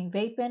between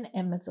vaping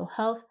and mental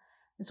health,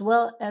 as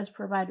well as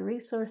provide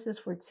resources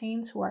for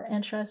teens who are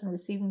interested in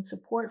receiving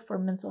support for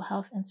mental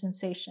health and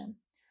sensation.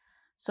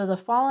 So the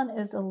following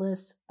is a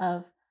list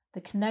of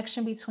the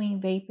connection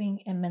between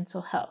vaping and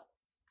mental health.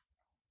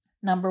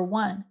 Number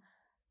 1,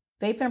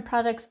 vaping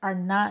products are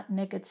not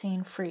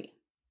nicotine-free.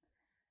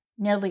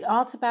 Nearly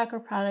all tobacco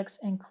products,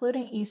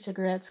 including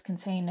e-cigarettes,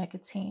 contain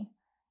nicotine.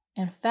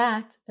 In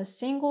fact, a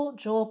single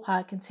Juul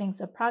pod contains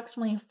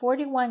approximately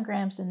 41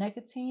 grams of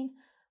nicotine,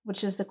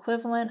 which is the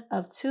equivalent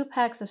of 2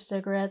 packs of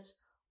cigarettes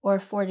or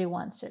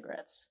 41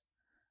 cigarettes.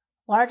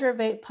 Larger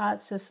vape pod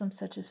systems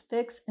such as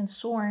Fix and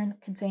Soren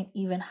contain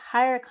even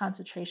higher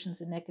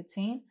concentrations of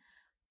nicotine,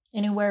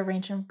 anywhere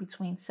ranging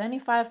between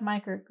 75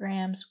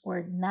 micrograms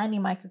or 90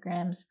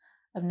 micrograms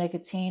of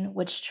nicotine,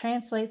 which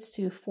translates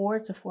to 4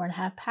 to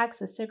 4.5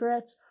 packs of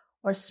cigarettes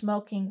or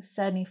smoking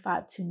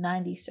 75 to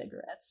 90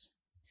 cigarettes.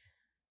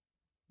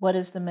 What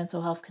is the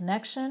mental health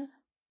connection?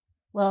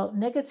 Well,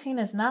 nicotine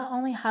is not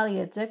only highly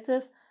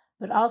addictive,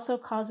 but also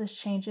causes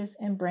changes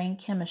in brain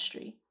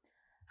chemistry.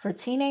 For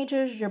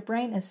teenagers, your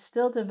brain is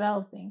still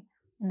developing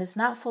and is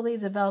not fully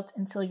developed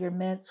until your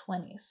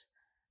mid-20s.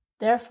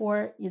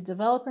 Therefore, your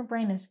developing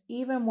brain is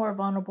even more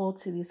vulnerable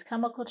to these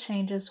chemical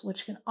changes,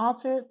 which can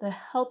alter the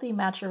healthy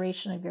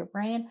maturation of your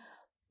brain,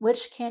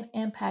 which can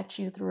impact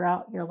you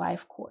throughout your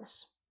life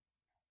course.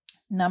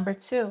 Number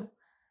 2,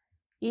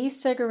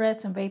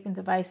 e-cigarettes and vaping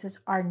devices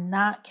are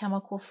not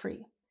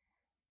chemical-free.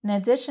 In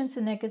addition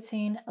to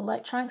nicotine,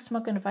 electronic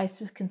smoking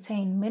devices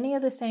contain many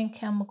of the same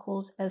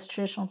chemicals as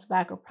traditional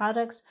tobacco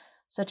products,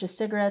 such as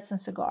cigarettes and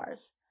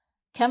cigars.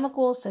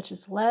 Chemicals such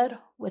as lead,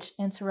 which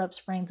interrupts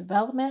brain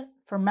development,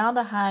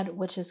 formaldehyde,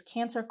 which is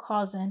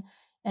cancer-causing,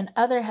 and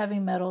other heavy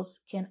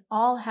metals can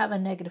all have a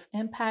negative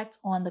impact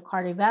on the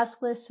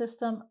cardiovascular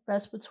system,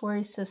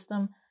 respiratory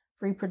system,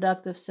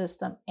 reproductive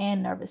system,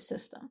 and nervous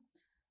system.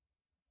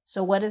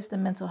 So what is the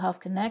mental health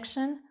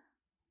connection?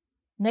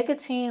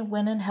 Nicotine,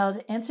 when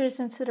inhaled, enters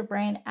into the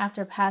brain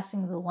after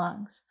passing the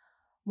lungs.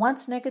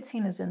 Once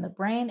nicotine is in the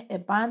brain,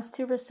 it binds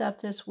to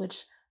receptors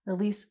which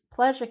release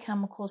pleasure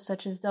chemicals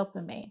such as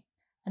dopamine,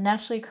 a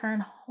naturally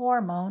occurring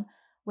hormone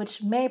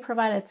which may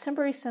provide a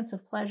temporary sense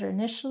of pleasure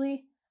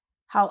initially.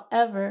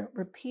 However,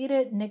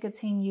 repeated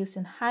nicotine use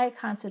in high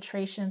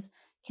concentrations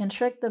can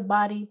trick the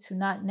body to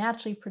not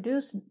naturally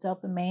produce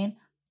dopamine,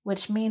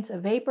 which means a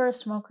vapor or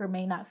smoker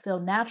may not feel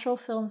natural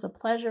feelings of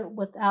pleasure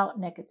without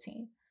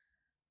nicotine.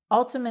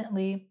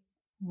 Ultimately,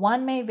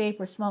 one may vape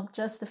or smoke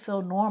just to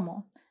feel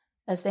normal,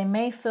 as they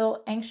may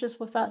feel anxious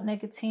without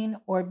nicotine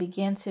or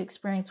begin to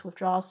experience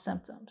withdrawal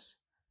symptoms.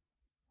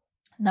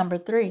 Number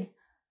 3,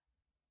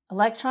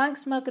 electronic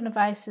smoking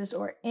devices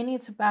or any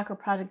tobacco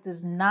product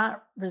does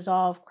not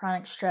resolve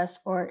chronic stress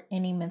or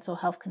any mental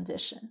health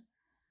condition.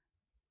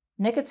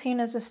 Nicotine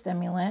is a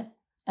stimulant.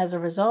 As a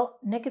result,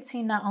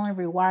 nicotine not only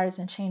rewires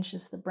and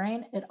changes the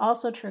brain, it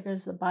also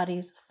triggers the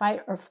body's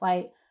fight or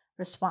flight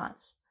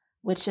response,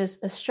 which is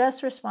a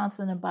stress response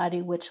in the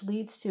body which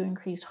leads to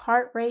increased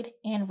heart rate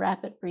and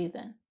rapid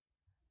breathing.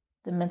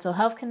 The mental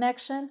health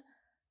connection.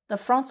 The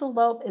frontal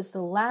lobe is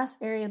the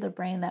last area of the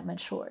brain that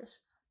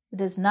matures.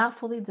 It is not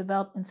fully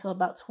developed until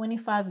about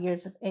 25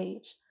 years of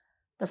age.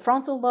 The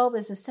frontal lobe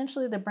is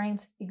essentially the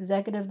brain's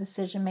executive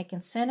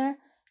decision-making center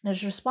and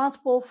is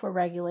responsible for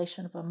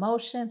regulation of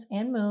emotions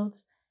and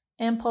moods,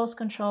 impulse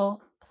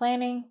control,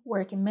 planning,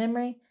 working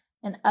memory,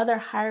 and other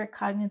higher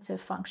cognitive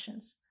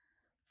functions.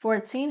 For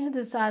a teen who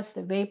decides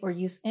to vape or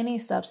use any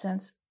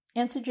substance,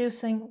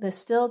 introducing the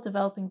still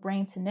developing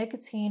brain to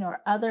nicotine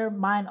or other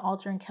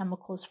mind-altering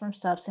chemicals from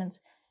substance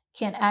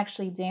can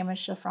actually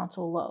damage the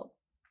frontal lobe.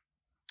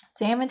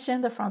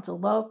 Damaging the frontal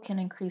lobe can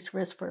increase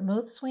risk for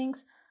mood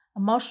swings,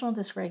 emotional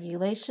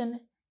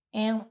dysregulation,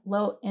 and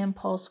low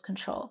impulse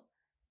control.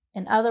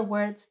 In other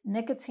words,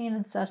 nicotine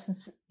and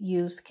substance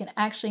use can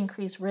actually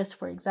increase risk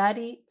for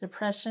anxiety,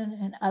 depression,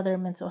 and other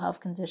mental health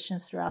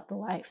conditions throughout the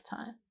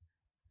lifetime.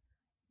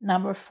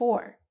 Number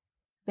 4,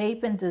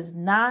 vaping does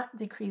not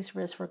decrease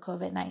risk for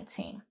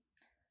COVID-19.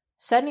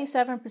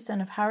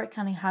 77% of Howard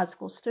County High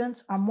School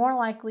students are more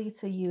likely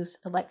to use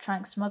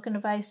electronic smoking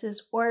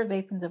devices or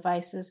vaping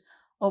devices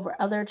over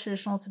other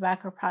traditional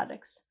tobacco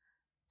products.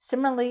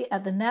 Similarly,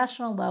 at the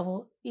national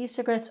level,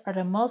 e-cigarettes are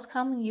the most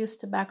commonly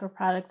used tobacco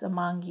product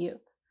among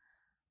youth.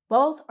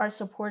 Both are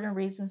supporting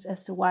reasons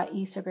as to why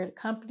e-cigarette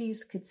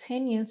companies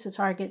continue to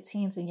target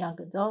teens and young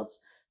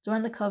adults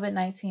during the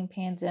COVID-19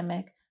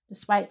 pandemic,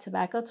 despite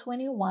Tobacco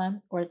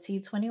 21 or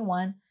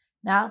T21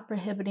 now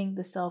prohibiting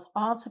the sale of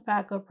all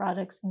tobacco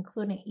products,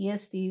 including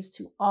ESDs,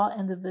 to all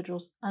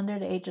individuals under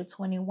the age of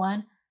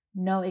 21,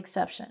 no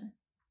exception.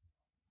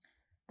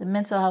 The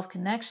mental health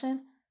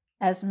connection.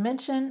 As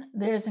mentioned,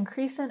 there is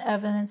increasing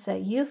evidence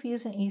that youth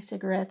using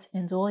e-cigarettes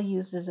and dual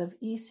users of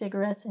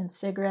e-cigarettes and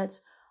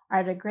cigarettes are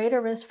at a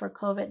greater risk for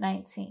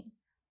COVID-19.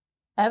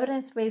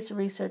 Evidence-based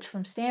research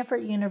from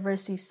Stanford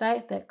University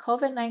cite that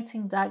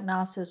COVID-19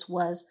 diagnosis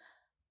was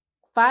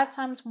 5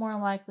 times more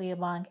likely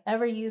among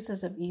ever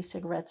users of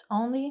e-cigarettes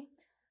only,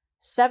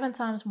 7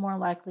 times more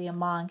likely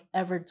among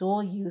ever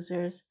dual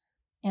users,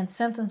 and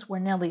symptoms were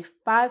nearly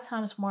 5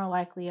 times more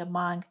likely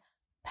among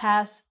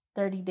past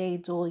 30-day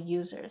dual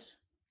users.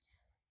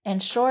 In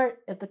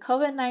short, if the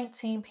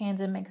COVID-19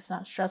 pandemic is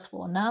not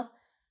stressful enough,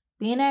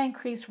 being at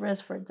increased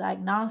risk for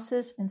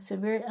diagnosis and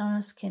severe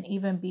illness can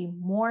even be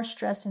more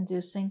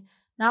stress-inducing,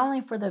 not only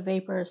for the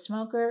vapor or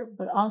smoker,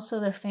 but also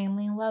their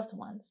family and loved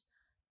ones.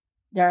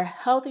 There are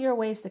healthier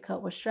ways to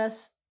cope with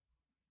stress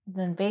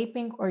than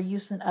vaping or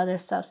using other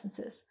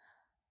substances.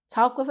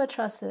 Talk with a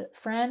trusted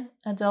friend,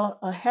 adult,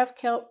 or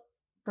healthcare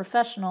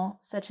professional,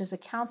 such as a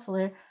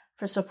counselor,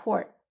 for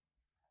support.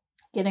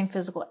 Getting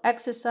physical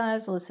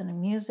exercise, listening to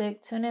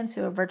music, tune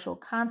into a virtual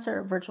concert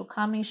or virtual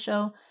comedy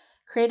show,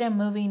 creating a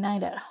movie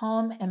night at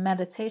home, and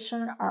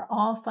meditation are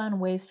all fun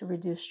ways to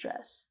reduce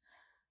stress.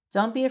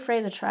 Don't be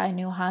afraid to try a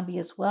new hobby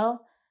as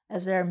well,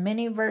 as there are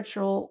many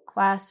virtual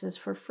classes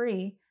for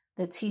free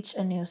that teach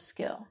a new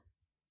skill.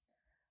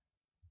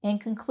 In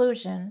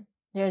conclusion,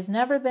 there has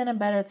never been a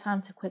better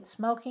time to quit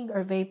smoking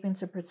or vaping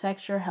to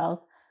protect your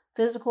health,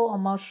 physical,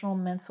 emotional,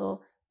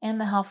 mental, and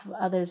the health of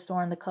others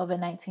during the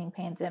COVID-19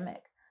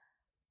 pandemic.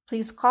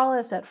 Please call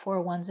us at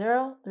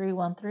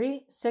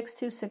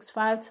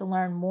 410-313-6265 to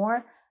learn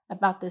more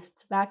about this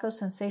tobacco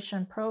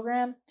cessation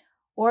program,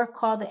 or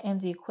call the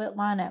MD Quit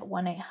line at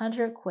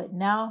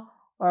 1-800-QUIT-NOW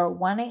or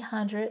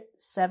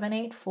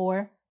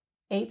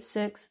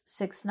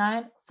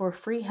 1-800-784-8669 for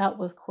free help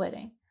with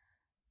quitting.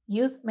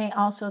 Youth may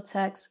also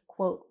text,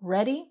 quote,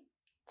 READY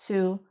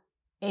to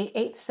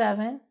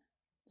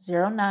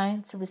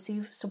 88709 to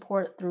receive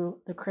support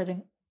through the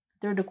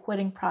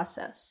quitting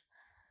process.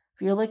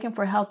 If you're looking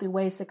for healthy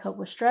ways to cope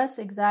with stress,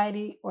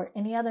 anxiety, or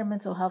any other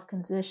mental health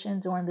condition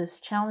during this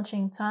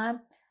challenging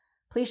time,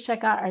 please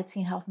check out our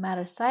Teen Health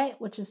Matters site,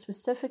 which is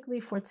specifically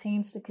for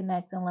teens to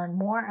connect and learn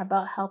more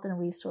about health and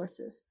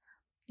resources.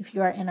 If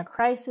you are in a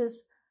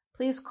crisis,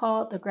 please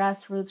call the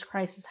Grassroots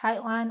Crisis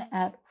Hotline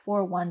at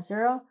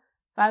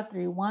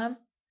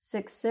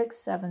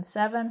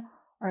 410-531-6677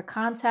 or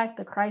contact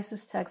the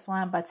Crisis Text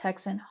Line by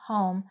texting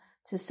HOME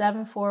to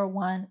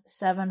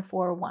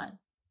 741-741.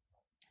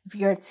 If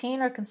you're a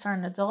teen or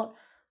concerned adult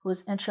who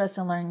is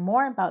interested in learning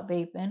more about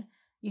vaping,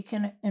 you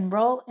can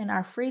enroll in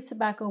our free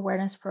tobacco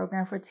awareness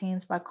program for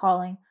teens by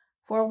calling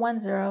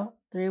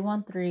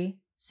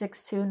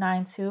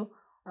 410-313-6292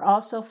 or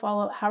also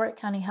follow Howard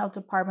County Health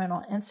Department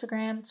on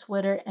Instagram,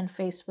 Twitter, and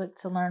Facebook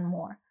to learn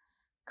more.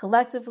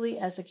 Collectively,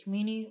 as a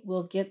community,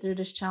 we'll get through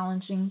this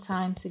challenging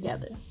time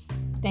together.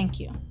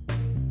 Thank you.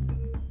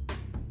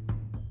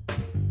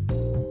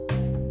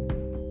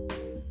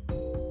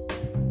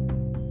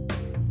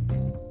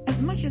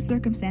 as much as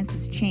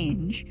circumstances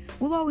change,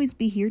 we'll always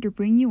be here to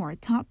bring you our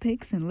top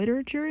picks in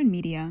literature and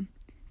media.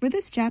 For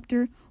this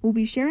chapter, we'll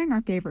be sharing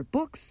our favorite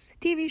books,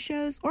 TV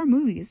shows, or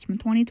movies from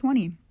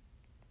 2020.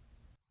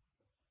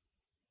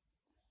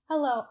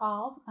 Hello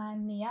all,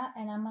 I'm Mia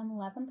and I'm an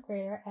 11th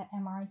grader at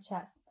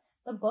MRHS.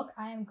 The book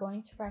I am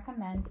going to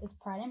recommend is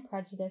Pride and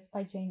Prejudice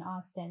by Jane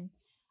Austen.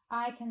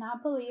 I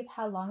cannot believe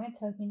how long it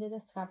took me to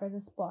discover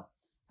this book.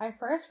 I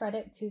first read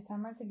it 2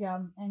 summers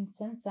ago, and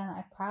since then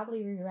I've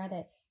probably reread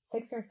it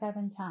 6 or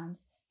 7 times.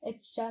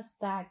 It's just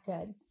that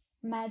good.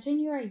 Imagine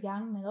you're a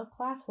young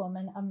middle-class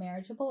woman of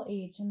marriageable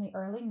age in the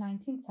early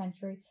 19th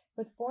century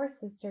with 4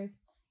 sisters,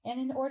 and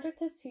in order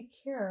to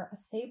secure a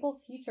stable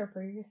future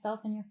for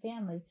yourself and your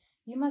family,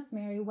 you must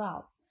marry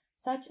well.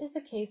 Such is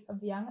the case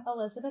of young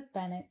Elizabeth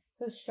Bennet,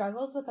 who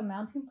struggles with a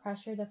mounting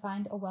pressure to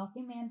find a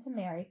wealthy man to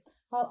marry,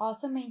 while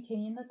also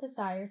maintaining the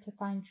desire to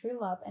find true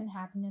love and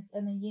happiness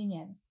in the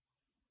union.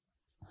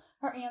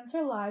 Her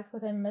answer lies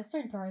within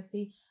Mr.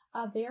 Darcy,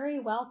 a very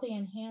wealthy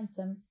and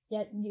handsome,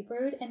 yet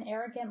rude and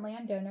arrogant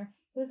landowner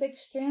who is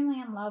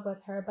extremely in love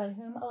with her, but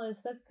whom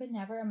Elizabeth could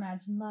never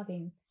imagine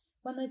loving.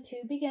 When the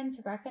two begin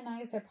to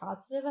recognize their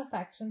positive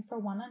affections for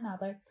one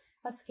another,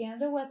 a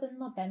scandal within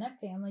the Bennet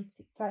family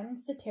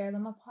threatens to tear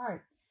them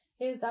apart.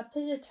 It is up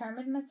to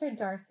determined Mr.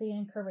 Darcy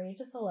and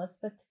courageous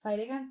Elizabeth to fight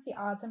against the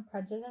odds and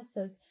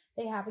prejudices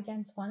they have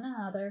against one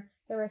another,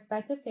 their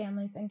respective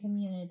families, and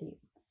communities.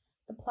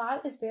 The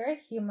plot is very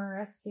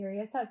humorous,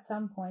 serious at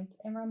some points,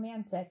 and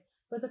romantic,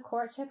 with the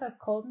courtship of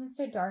cold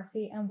Mr.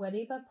 Darcy and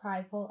witty but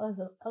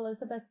prideful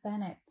Elizabeth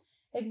Bennet.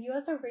 If you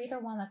as a reader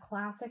want a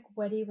classic,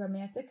 witty,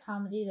 romantic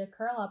comedy to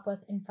curl up with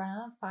in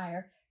front of a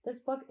fire, this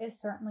book is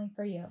certainly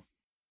for you.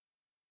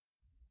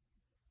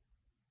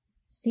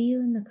 See You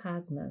in the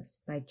Cosmos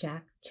by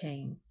Jack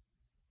Chang.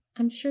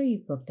 I'm sure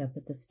you've looked up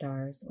at the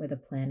stars or the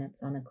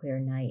planets on a clear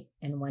night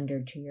and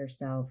wondered to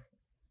yourself,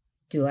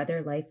 do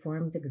other life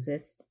forms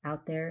exist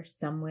out there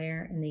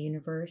somewhere in the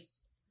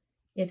universe?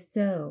 If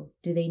so,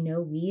 do they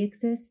know we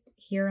exist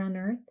here on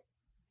Earth?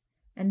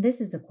 And this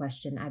is a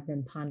question I've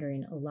been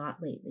pondering a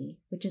lot lately,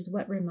 which is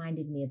what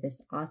reminded me of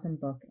this awesome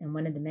book and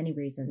one of the many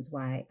reasons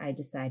why I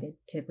decided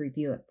to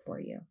review it for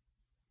you.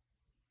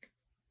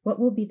 What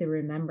will be the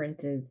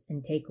remembrances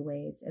and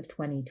takeaways of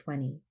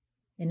 2020?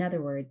 In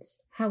other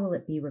words, how will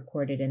it be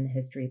recorded in the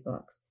history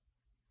books?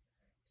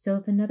 So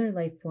if another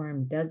life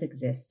form does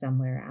exist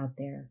somewhere out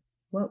there,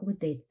 what would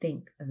they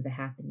think of the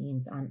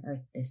happenings on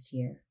Earth this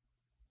year?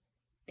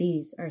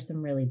 These are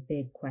some really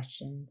big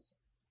questions.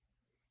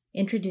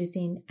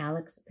 Introducing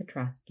Alex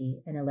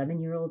Petrosky, an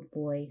 11-year-old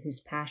boy whose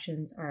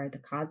passions are the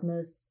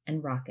cosmos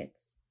and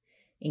rockets,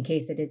 in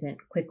case it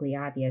isn't quickly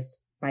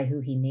obvious by who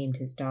he named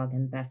his dog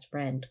and best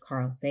friend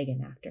Carl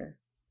Sagan after.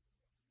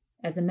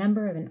 As a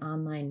member of an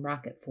online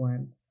rocket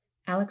forum,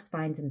 Alex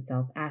finds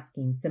himself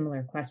asking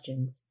similar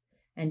questions,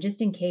 and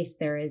just in case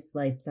there is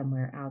life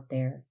somewhere out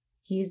there,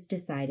 he's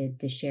decided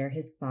to share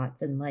his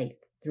thoughts and life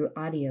through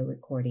audio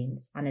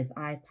recordings on his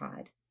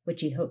iPod,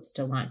 which he hopes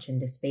to launch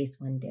into space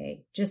one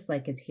day, just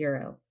like his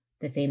hero,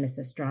 the famous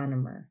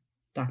astronomer,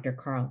 Dr.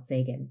 Carl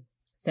Sagan,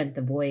 sent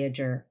the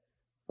Voyager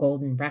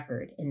golden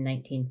record in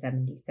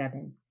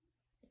 1977.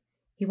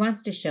 He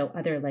wants to show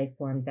other life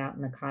forms out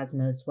in the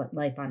cosmos what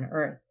life on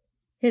Earth,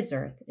 his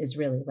Earth, is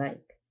really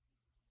like.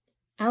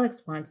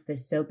 Alex wants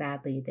this so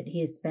badly that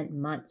he has spent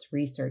months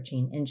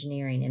researching,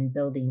 engineering, and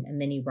building a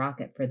mini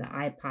rocket for the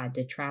iPod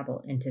to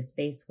travel into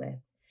space with,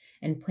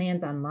 and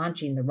plans on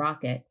launching the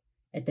rocket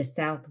at the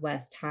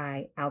Southwest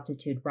High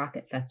Altitude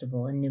Rocket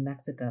Festival in New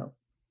Mexico.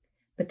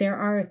 But there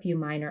are a few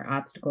minor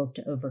obstacles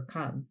to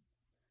overcome.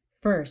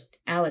 First,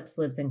 Alex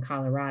lives in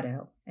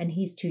Colorado, and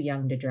he's too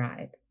young to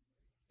drive.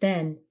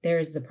 Then there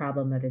is the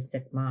problem of his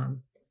sick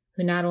mom,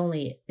 who not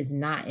only is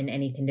not in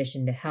any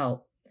condition to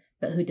help,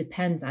 but who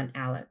depends on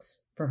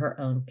Alex for her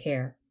own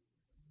care.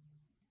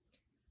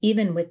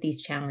 Even with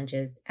these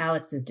challenges,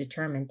 Alex is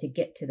determined to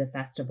get to the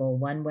festival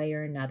one way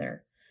or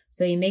another,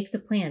 so he makes a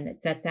plan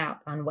that sets out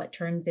on what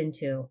turns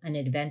into an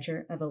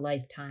adventure of a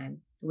lifetime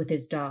with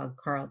his dog,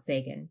 Carl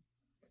Sagan.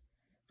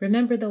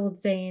 Remember the old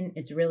saying,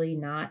 it's really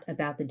not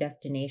about the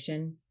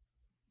destination,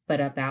 but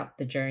about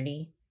the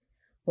journey?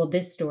 Well,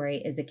 this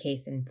story is a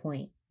case in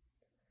point.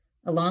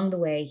 Along the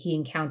way, he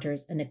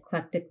encounters an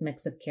eclectic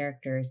mix of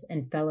characters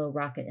and fellow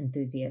rocket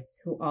enthusiasts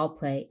who all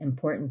play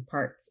important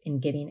parts in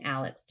getting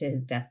Alex to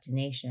his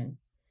destination.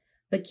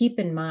 But keep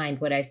in mind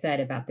what I said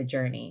about the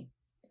journey.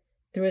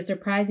 Through a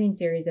surprising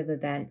series of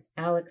events,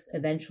 Alex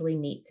eventually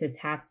meets his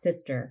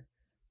half-sister,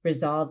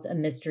 resolves a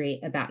mystery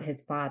about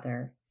his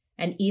father,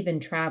 and even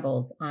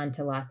travels on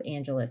to Los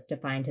Angeles to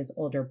find his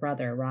older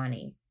brother,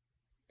 Ronnie.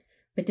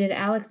 But did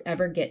Alex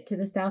ever get to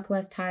the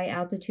Southwest High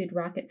Altitude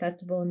Rocket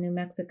Festival in New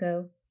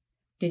Mexico?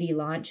 Did he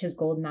launch his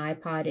golden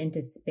iPod into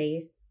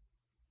space?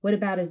 What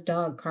about his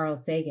dog, Carl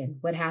Sagan?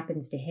 What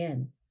happens to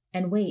him?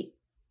 And wait,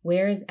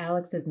 where is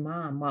Alex's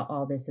mom while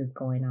all this is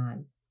going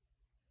on?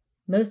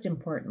 Most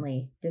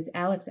importantly, does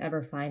Alex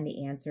ever find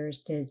the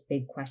answers to his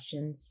big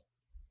questions?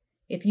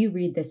 If you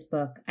read this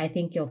book, I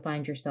think you'll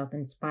find yourself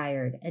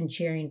inspired and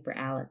cheering for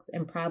Alex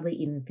and probably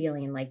even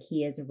feeling like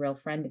he is a real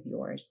friend of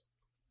yours.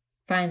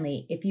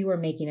 Finally, if you were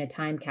making a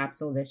time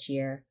capsule this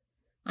year,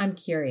 I'm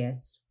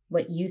curious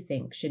what you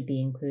think should be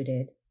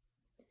included.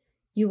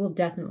 You will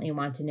definitely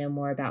want to know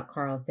more about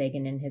Carl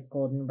Sagan and his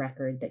golden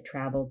record that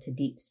traveled to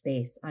deep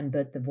space on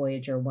both the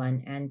Voyager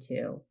 1 and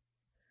 2.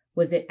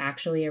 Was it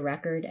actually a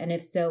record? And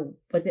if so,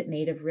 was it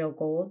made of real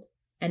gold?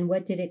 And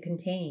what did it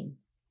contain?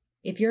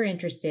 If you're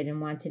interested and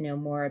want to know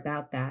more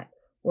about that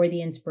or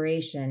the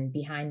inspiration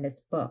behind this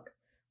book,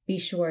 be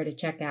sure to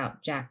check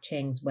out Jack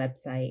Chang's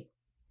website.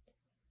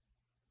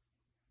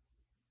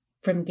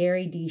 From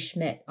Gary D.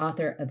 Schmidt,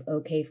 author of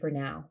OK for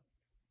Now.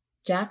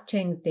 Jack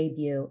Chang's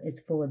debut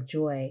is full of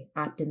joy,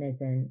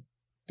 optimism,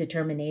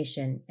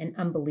 determination, and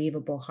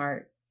unbelievable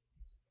heart.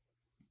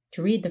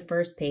 To read the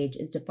first page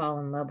is to fall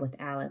in love with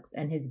Alex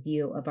and his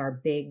view of our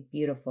big,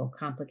 beautiful,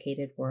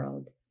 complicated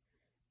world.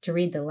 To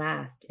read the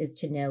last is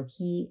to know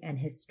he and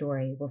his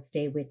story will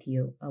stay with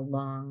you a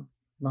long,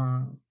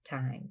 long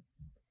time.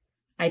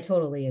 I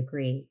totally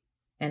agree,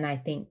 and I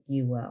think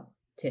you will,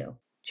 too.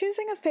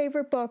 Choosing a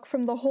favorite book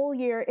from the whole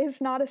year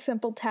is not a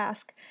simple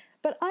task,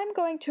 but I'm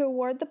going to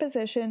award the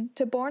position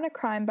to Born a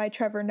Crime by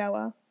Trevor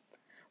Noah.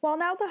 While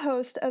now the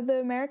host of the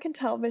American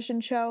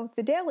television show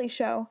The Daily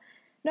Show,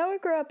 Noah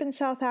grew up in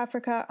South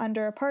Africa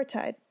under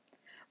apartheid.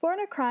 Born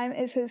a Crime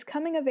is his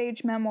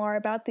coming-of-age memoir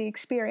about the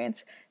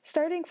experience,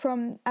 starting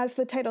from, as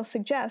the title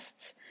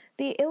suggests,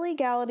 the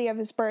illegality of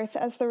his birth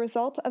as the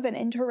result of an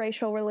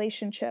interracial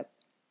relationship.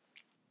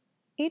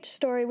 Each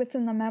story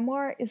within the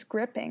memoir is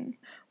gripping,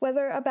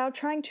 whether about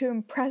trying to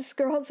impress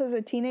girls as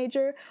a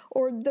teenager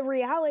or the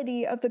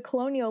reality of the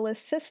colonialist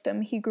system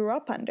he grew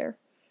up under.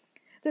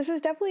 This is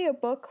definitely a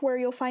book where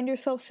you'll find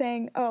yourself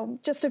saying, oh,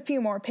 just a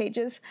few more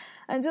pages,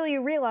 until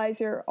you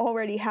realize you're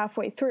already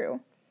halfway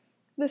through.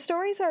 The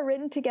stories are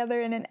written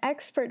together in an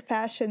expert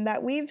fashion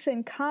that weaves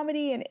in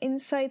comedy and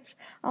insights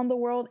on the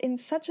world in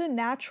such a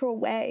natural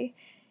way.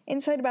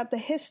 Insight about the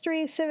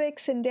history,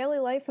 civics, and daily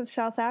life of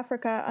South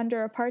Africa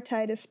under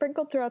apartheid is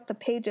sprinkled throughout the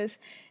pages,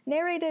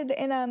 narrated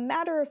in a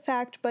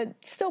matter-of-fact but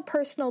still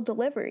personal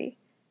delivery.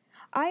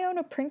 I own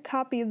a print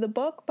copy of the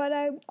book, but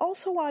I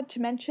also want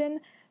to mention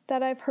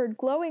that I've heard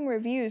glowing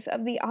reviews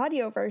of the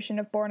audio version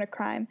of Born a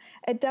Crime,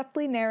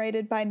 adeptly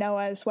narrated by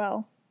Noah as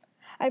well.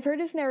 I've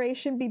heard his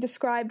narration be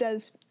described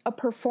as a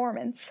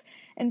performance,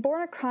 and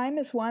Born a Crime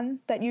is one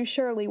that you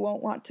surely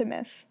won't want to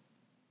miss.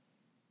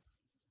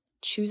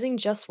 Choosing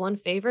just one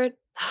favorite?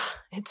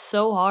 It's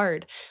so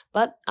hard,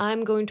 but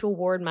I'm going to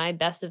award my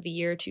best of the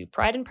year to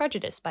Pride and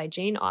Prejudice by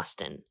Jane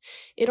Austen.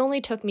 It only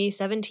took me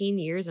 17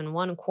 years and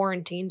one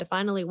quarantine to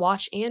finally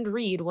watch and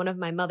read one of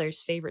my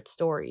mother's favorite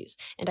stories,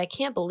 and I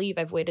can't believe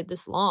I've waited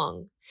this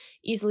long.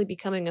 Easily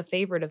becoming a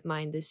favorite of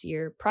mine this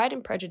year, Pride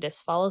and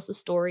Prejudice follows the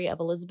story of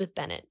Elizabeth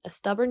Bennet, a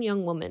stubborn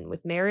young woman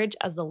with marriage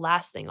as the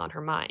last thing on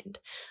her mind.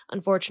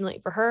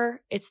 Unfortunately for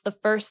her, it's the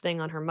first thing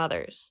on her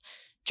mother's.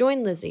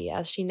 Join Lizzie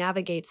as she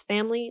navigates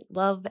family,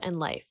 love, and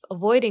life,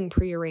 avoiding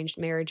prearranged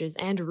marriages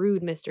and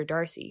rude Mr.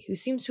 Darcy, who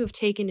seems to have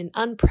taken an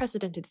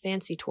unprecedented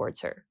fancy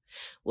towards her.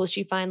 Will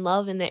she find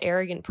love in the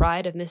arrogant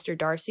pride of Mr.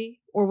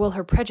 Darcy, or will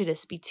her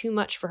prejudice be too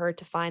much for her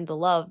to find the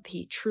love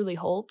he truly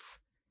holds?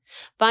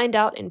 Find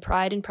out in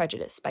Pride and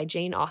Prejudice by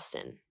Jane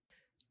Austen.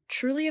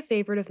 Truly a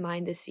favorite of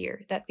mine this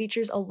year that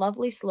features a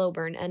lovely slow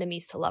burn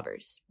enemies to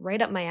lovers,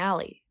 right up my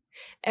alley.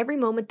 Every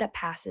moment that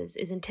passes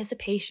is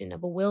anticipation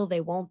of a will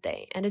they won't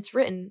they, and it's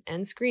written,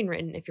 and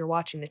screenwritten if you're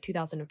watching the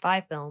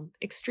 2005 film,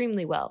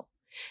 extremely well.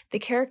 The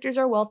characters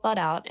are well thought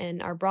out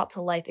and are brought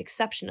to life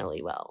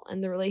exceptionally well,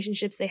 and the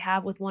relationships they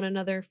have with one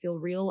another feel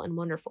real and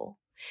wonderful.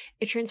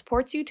 It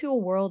transports you to a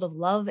world of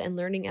love and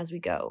learning as we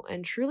go,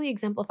 and truly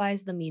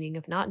exemplifies the meaning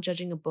of not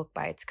judging a book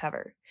by its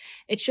cover.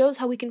 It shows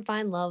how we can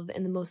find love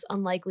in the most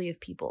unlikely of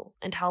people,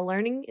 and how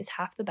learning is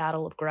half the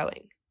battle of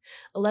growing.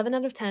 11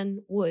 out of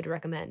 10 would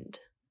recommend.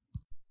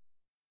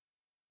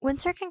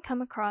 Winter can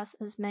come across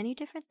as many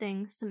different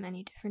things to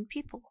many different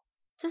people.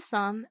 To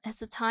some,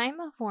 it's a time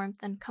of warmth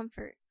and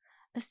comfort,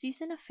 a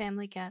season of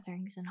family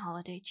gatherings and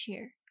holiday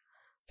cheer.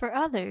 For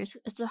others,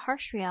 it's a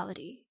harsh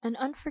reality, an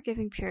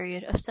unforgiving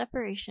period of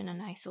separation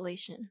and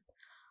isolation.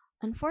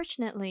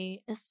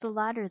 Unfortunately, it's the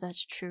latter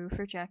that's true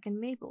for Jack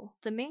and Mabel,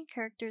 the main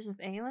characters of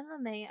Eowyn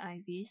LeMay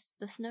Ivy's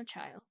The Snow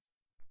Child.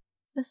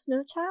 The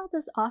Snow Child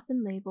is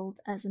often labeled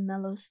as a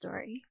mellow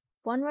story,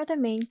 one where the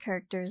main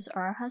characters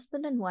are a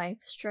husband and wife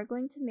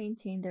struggling to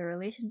maintain their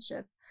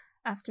relationship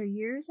after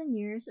years and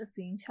years of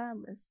being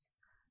childless.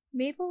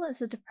 Mabel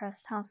is a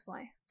depressed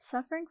housewife,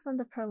 suffering from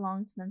the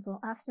prolonged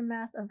mental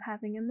aftermath of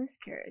having a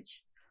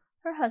miscarriage.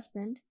 Her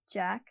husband,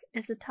 Jack,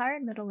 is a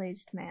tired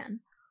middle-aged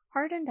man,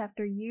 hardened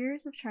after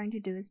years of trying to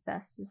do his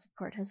best to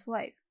support his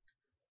wife.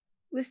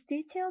 With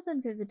detailed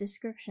and vivid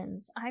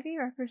descriptions, Ivy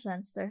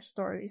represents their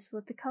stories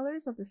with the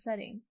colors of the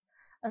setting,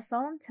 a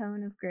solemn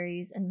tone of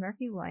grays and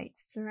murky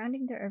whites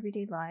surrounding their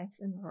everyday lives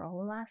in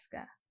rural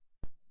Alaska.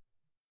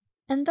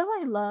 And though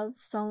I love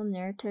solemn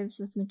narratives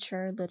with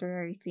mature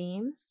literary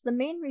themes, the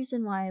main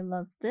reason why I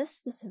love this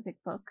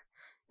specific book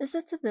is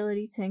its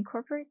ability to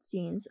incorporate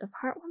scenes of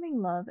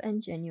heartwarming love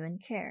and genuine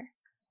care.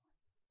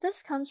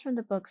 This comes from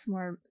the book's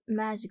more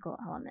magical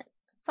element,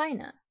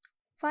 Fina.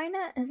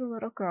 Fina is a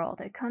little girl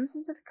that comes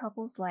into the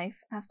couple's life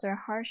after a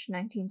harsh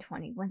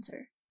 1920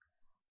 winter.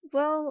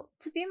 Well,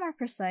 to be more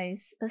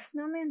precise, a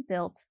snowman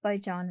built by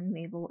John and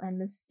Mabel and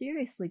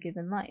mysteriously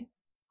given life.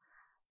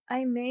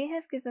 I may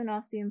have given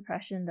off the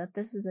impression that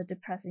this is a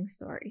depressing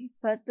story,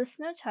 but The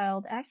Snow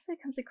Child actually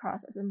comes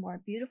across as a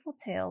more beautiful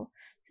tale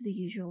to the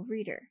usual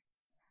reader.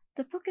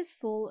 The book is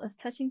full of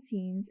touching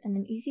scenes and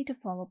an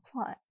easy-to-follow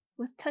plot,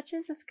 with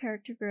touches of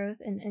character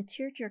growth and a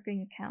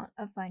tear-jerking account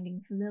of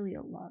finding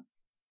familial love.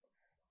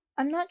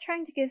 I'm not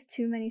trying to give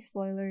too many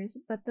spoilers,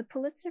 but the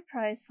Pulitzer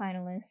Prize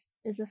finalist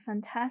is a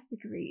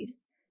fantastic read.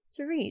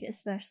 To read,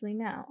 especially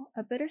now,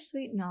 a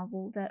bittersweet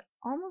novel that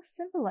almost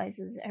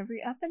symbolizes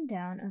every up and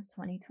down of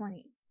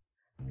 2020.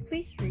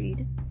 Please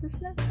read The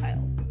Snow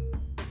Child.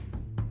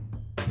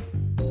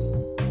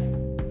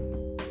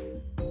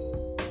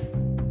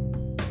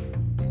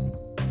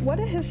 What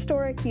a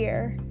historic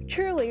year.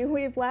 Truly,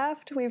 we've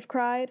laughed, we've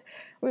cried,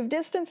 we've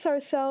distanced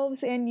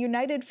ourselves and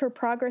united for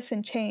progress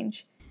and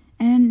change.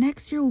 And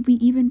next year will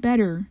be even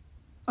better.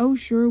 Oh,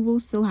 sure,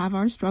 we'll still have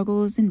our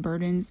struggles and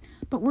burdens,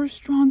 but we're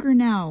stronger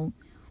now.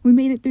 We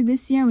made it through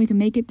this year and we can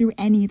make it through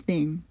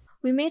anything.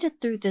 We made it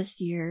through this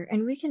year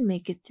and we can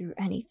make it through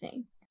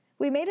anything.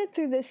 We made it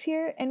through this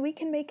year and we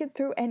can make it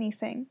through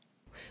anything.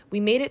 We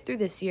made it through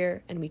this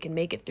year and we can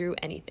make it through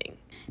anything.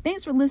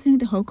 Thanks for listening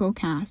to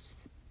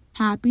HoCoCast.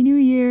 Happy New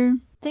Year!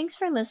 Thanks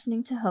for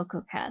listening to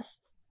HoCoCast.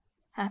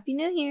 Happy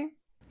New Year!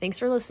 Thanks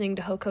for listening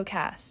to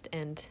HoCoCast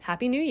and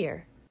Happy New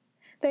Year!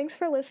 Thanks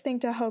for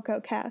listening to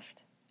HoCoCast.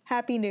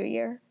 Happy New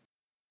Year!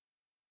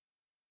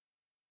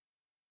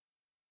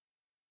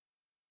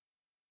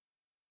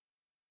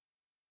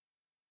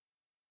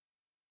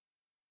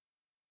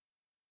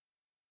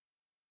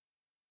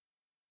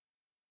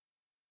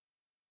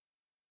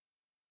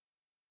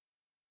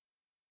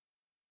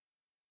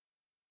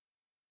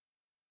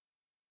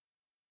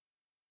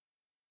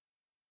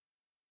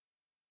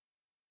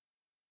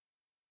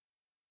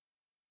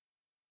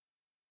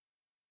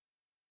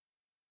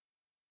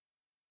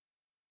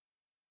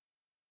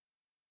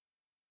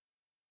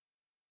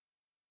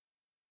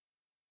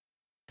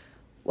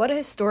 What a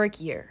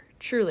historic year.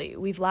 Truly,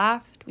 we've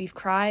laughed, we've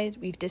cried,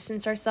 we've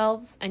distanced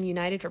ourselves, and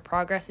united for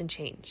progress and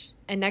change.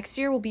 And next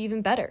year will be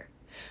even better.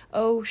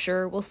 Oh,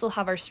 sure, we'll still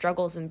have our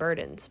struggles and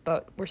burdens,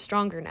 but we're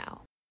stronger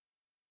now.